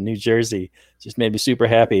guys in New Jersey just made me super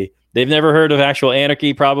happy. They've never heard of actual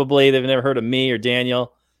anarchy, probably. They've never heard of me or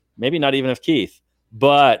Daniel, maybe not even of Keith,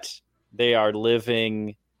 but they are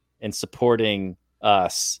living and supporting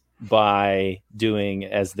us by doing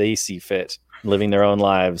as they see fit, living their own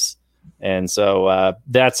lives. And so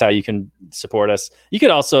that's how you can support us. You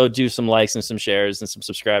could also do some likes and some shares and some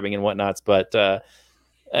subscribing and whatnots. But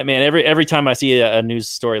every time I see a news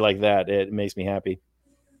story like that, it makes me happy.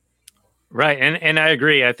 Right. And I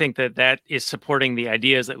agree. I think that is supporting the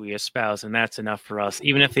ideas that we espouse. And that's enough for us,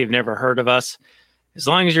 even if they've never heard of us. As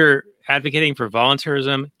long as you're advocating for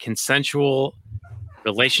voluntarism, consensual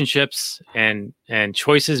relationships, and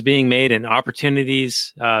choices being made and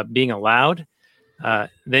opportunities being allowed,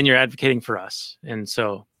 then you're advocating for us. And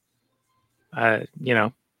so,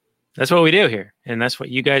 that's what we do here. And that's what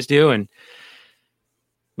you guys do. And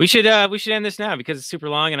we should end this now because it's super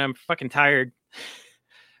long and I'm fucking tired.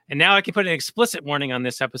 And now I can put an explicit warning on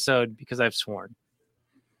this episode because I've sworn.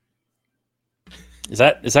 Is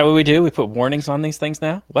that what we do? We put warnings on these things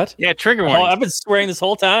now? What? Yeah, trigger warnings. Oh, I've been swearing this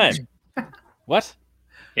whole time. What?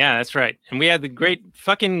 Yeah, that's right. And we had the great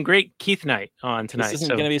Keith night on tonight. This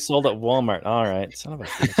isn't going to be sold at Walmart. All right. Son of a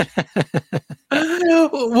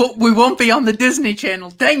bitch. We won't be on the Disney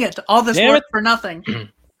Channel. Dang it. All this work for nothing.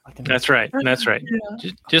 That's right. That's right.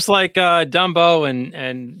 Yeah. Just like Dumbo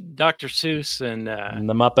and Dr. Seuss and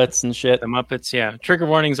the Muppets and shit. The Muppets, yeah. Trigger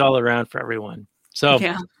warnings all around for everyone. So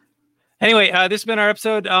anyway, this has been our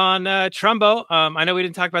episode on Trumbo. I know we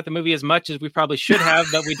didn't talk about the movie as much as we probably should have,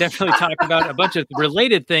 but we definitely talked about a bunch of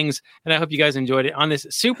related things, and I hope you guys enjoyed it on this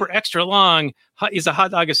super extra long Is a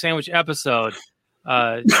Hot Dog a Sandwich episode.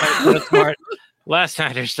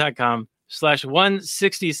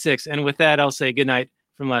 LastNighters.com/166. And with that, I'll say good night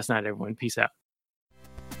from last night, everyone. Peace out.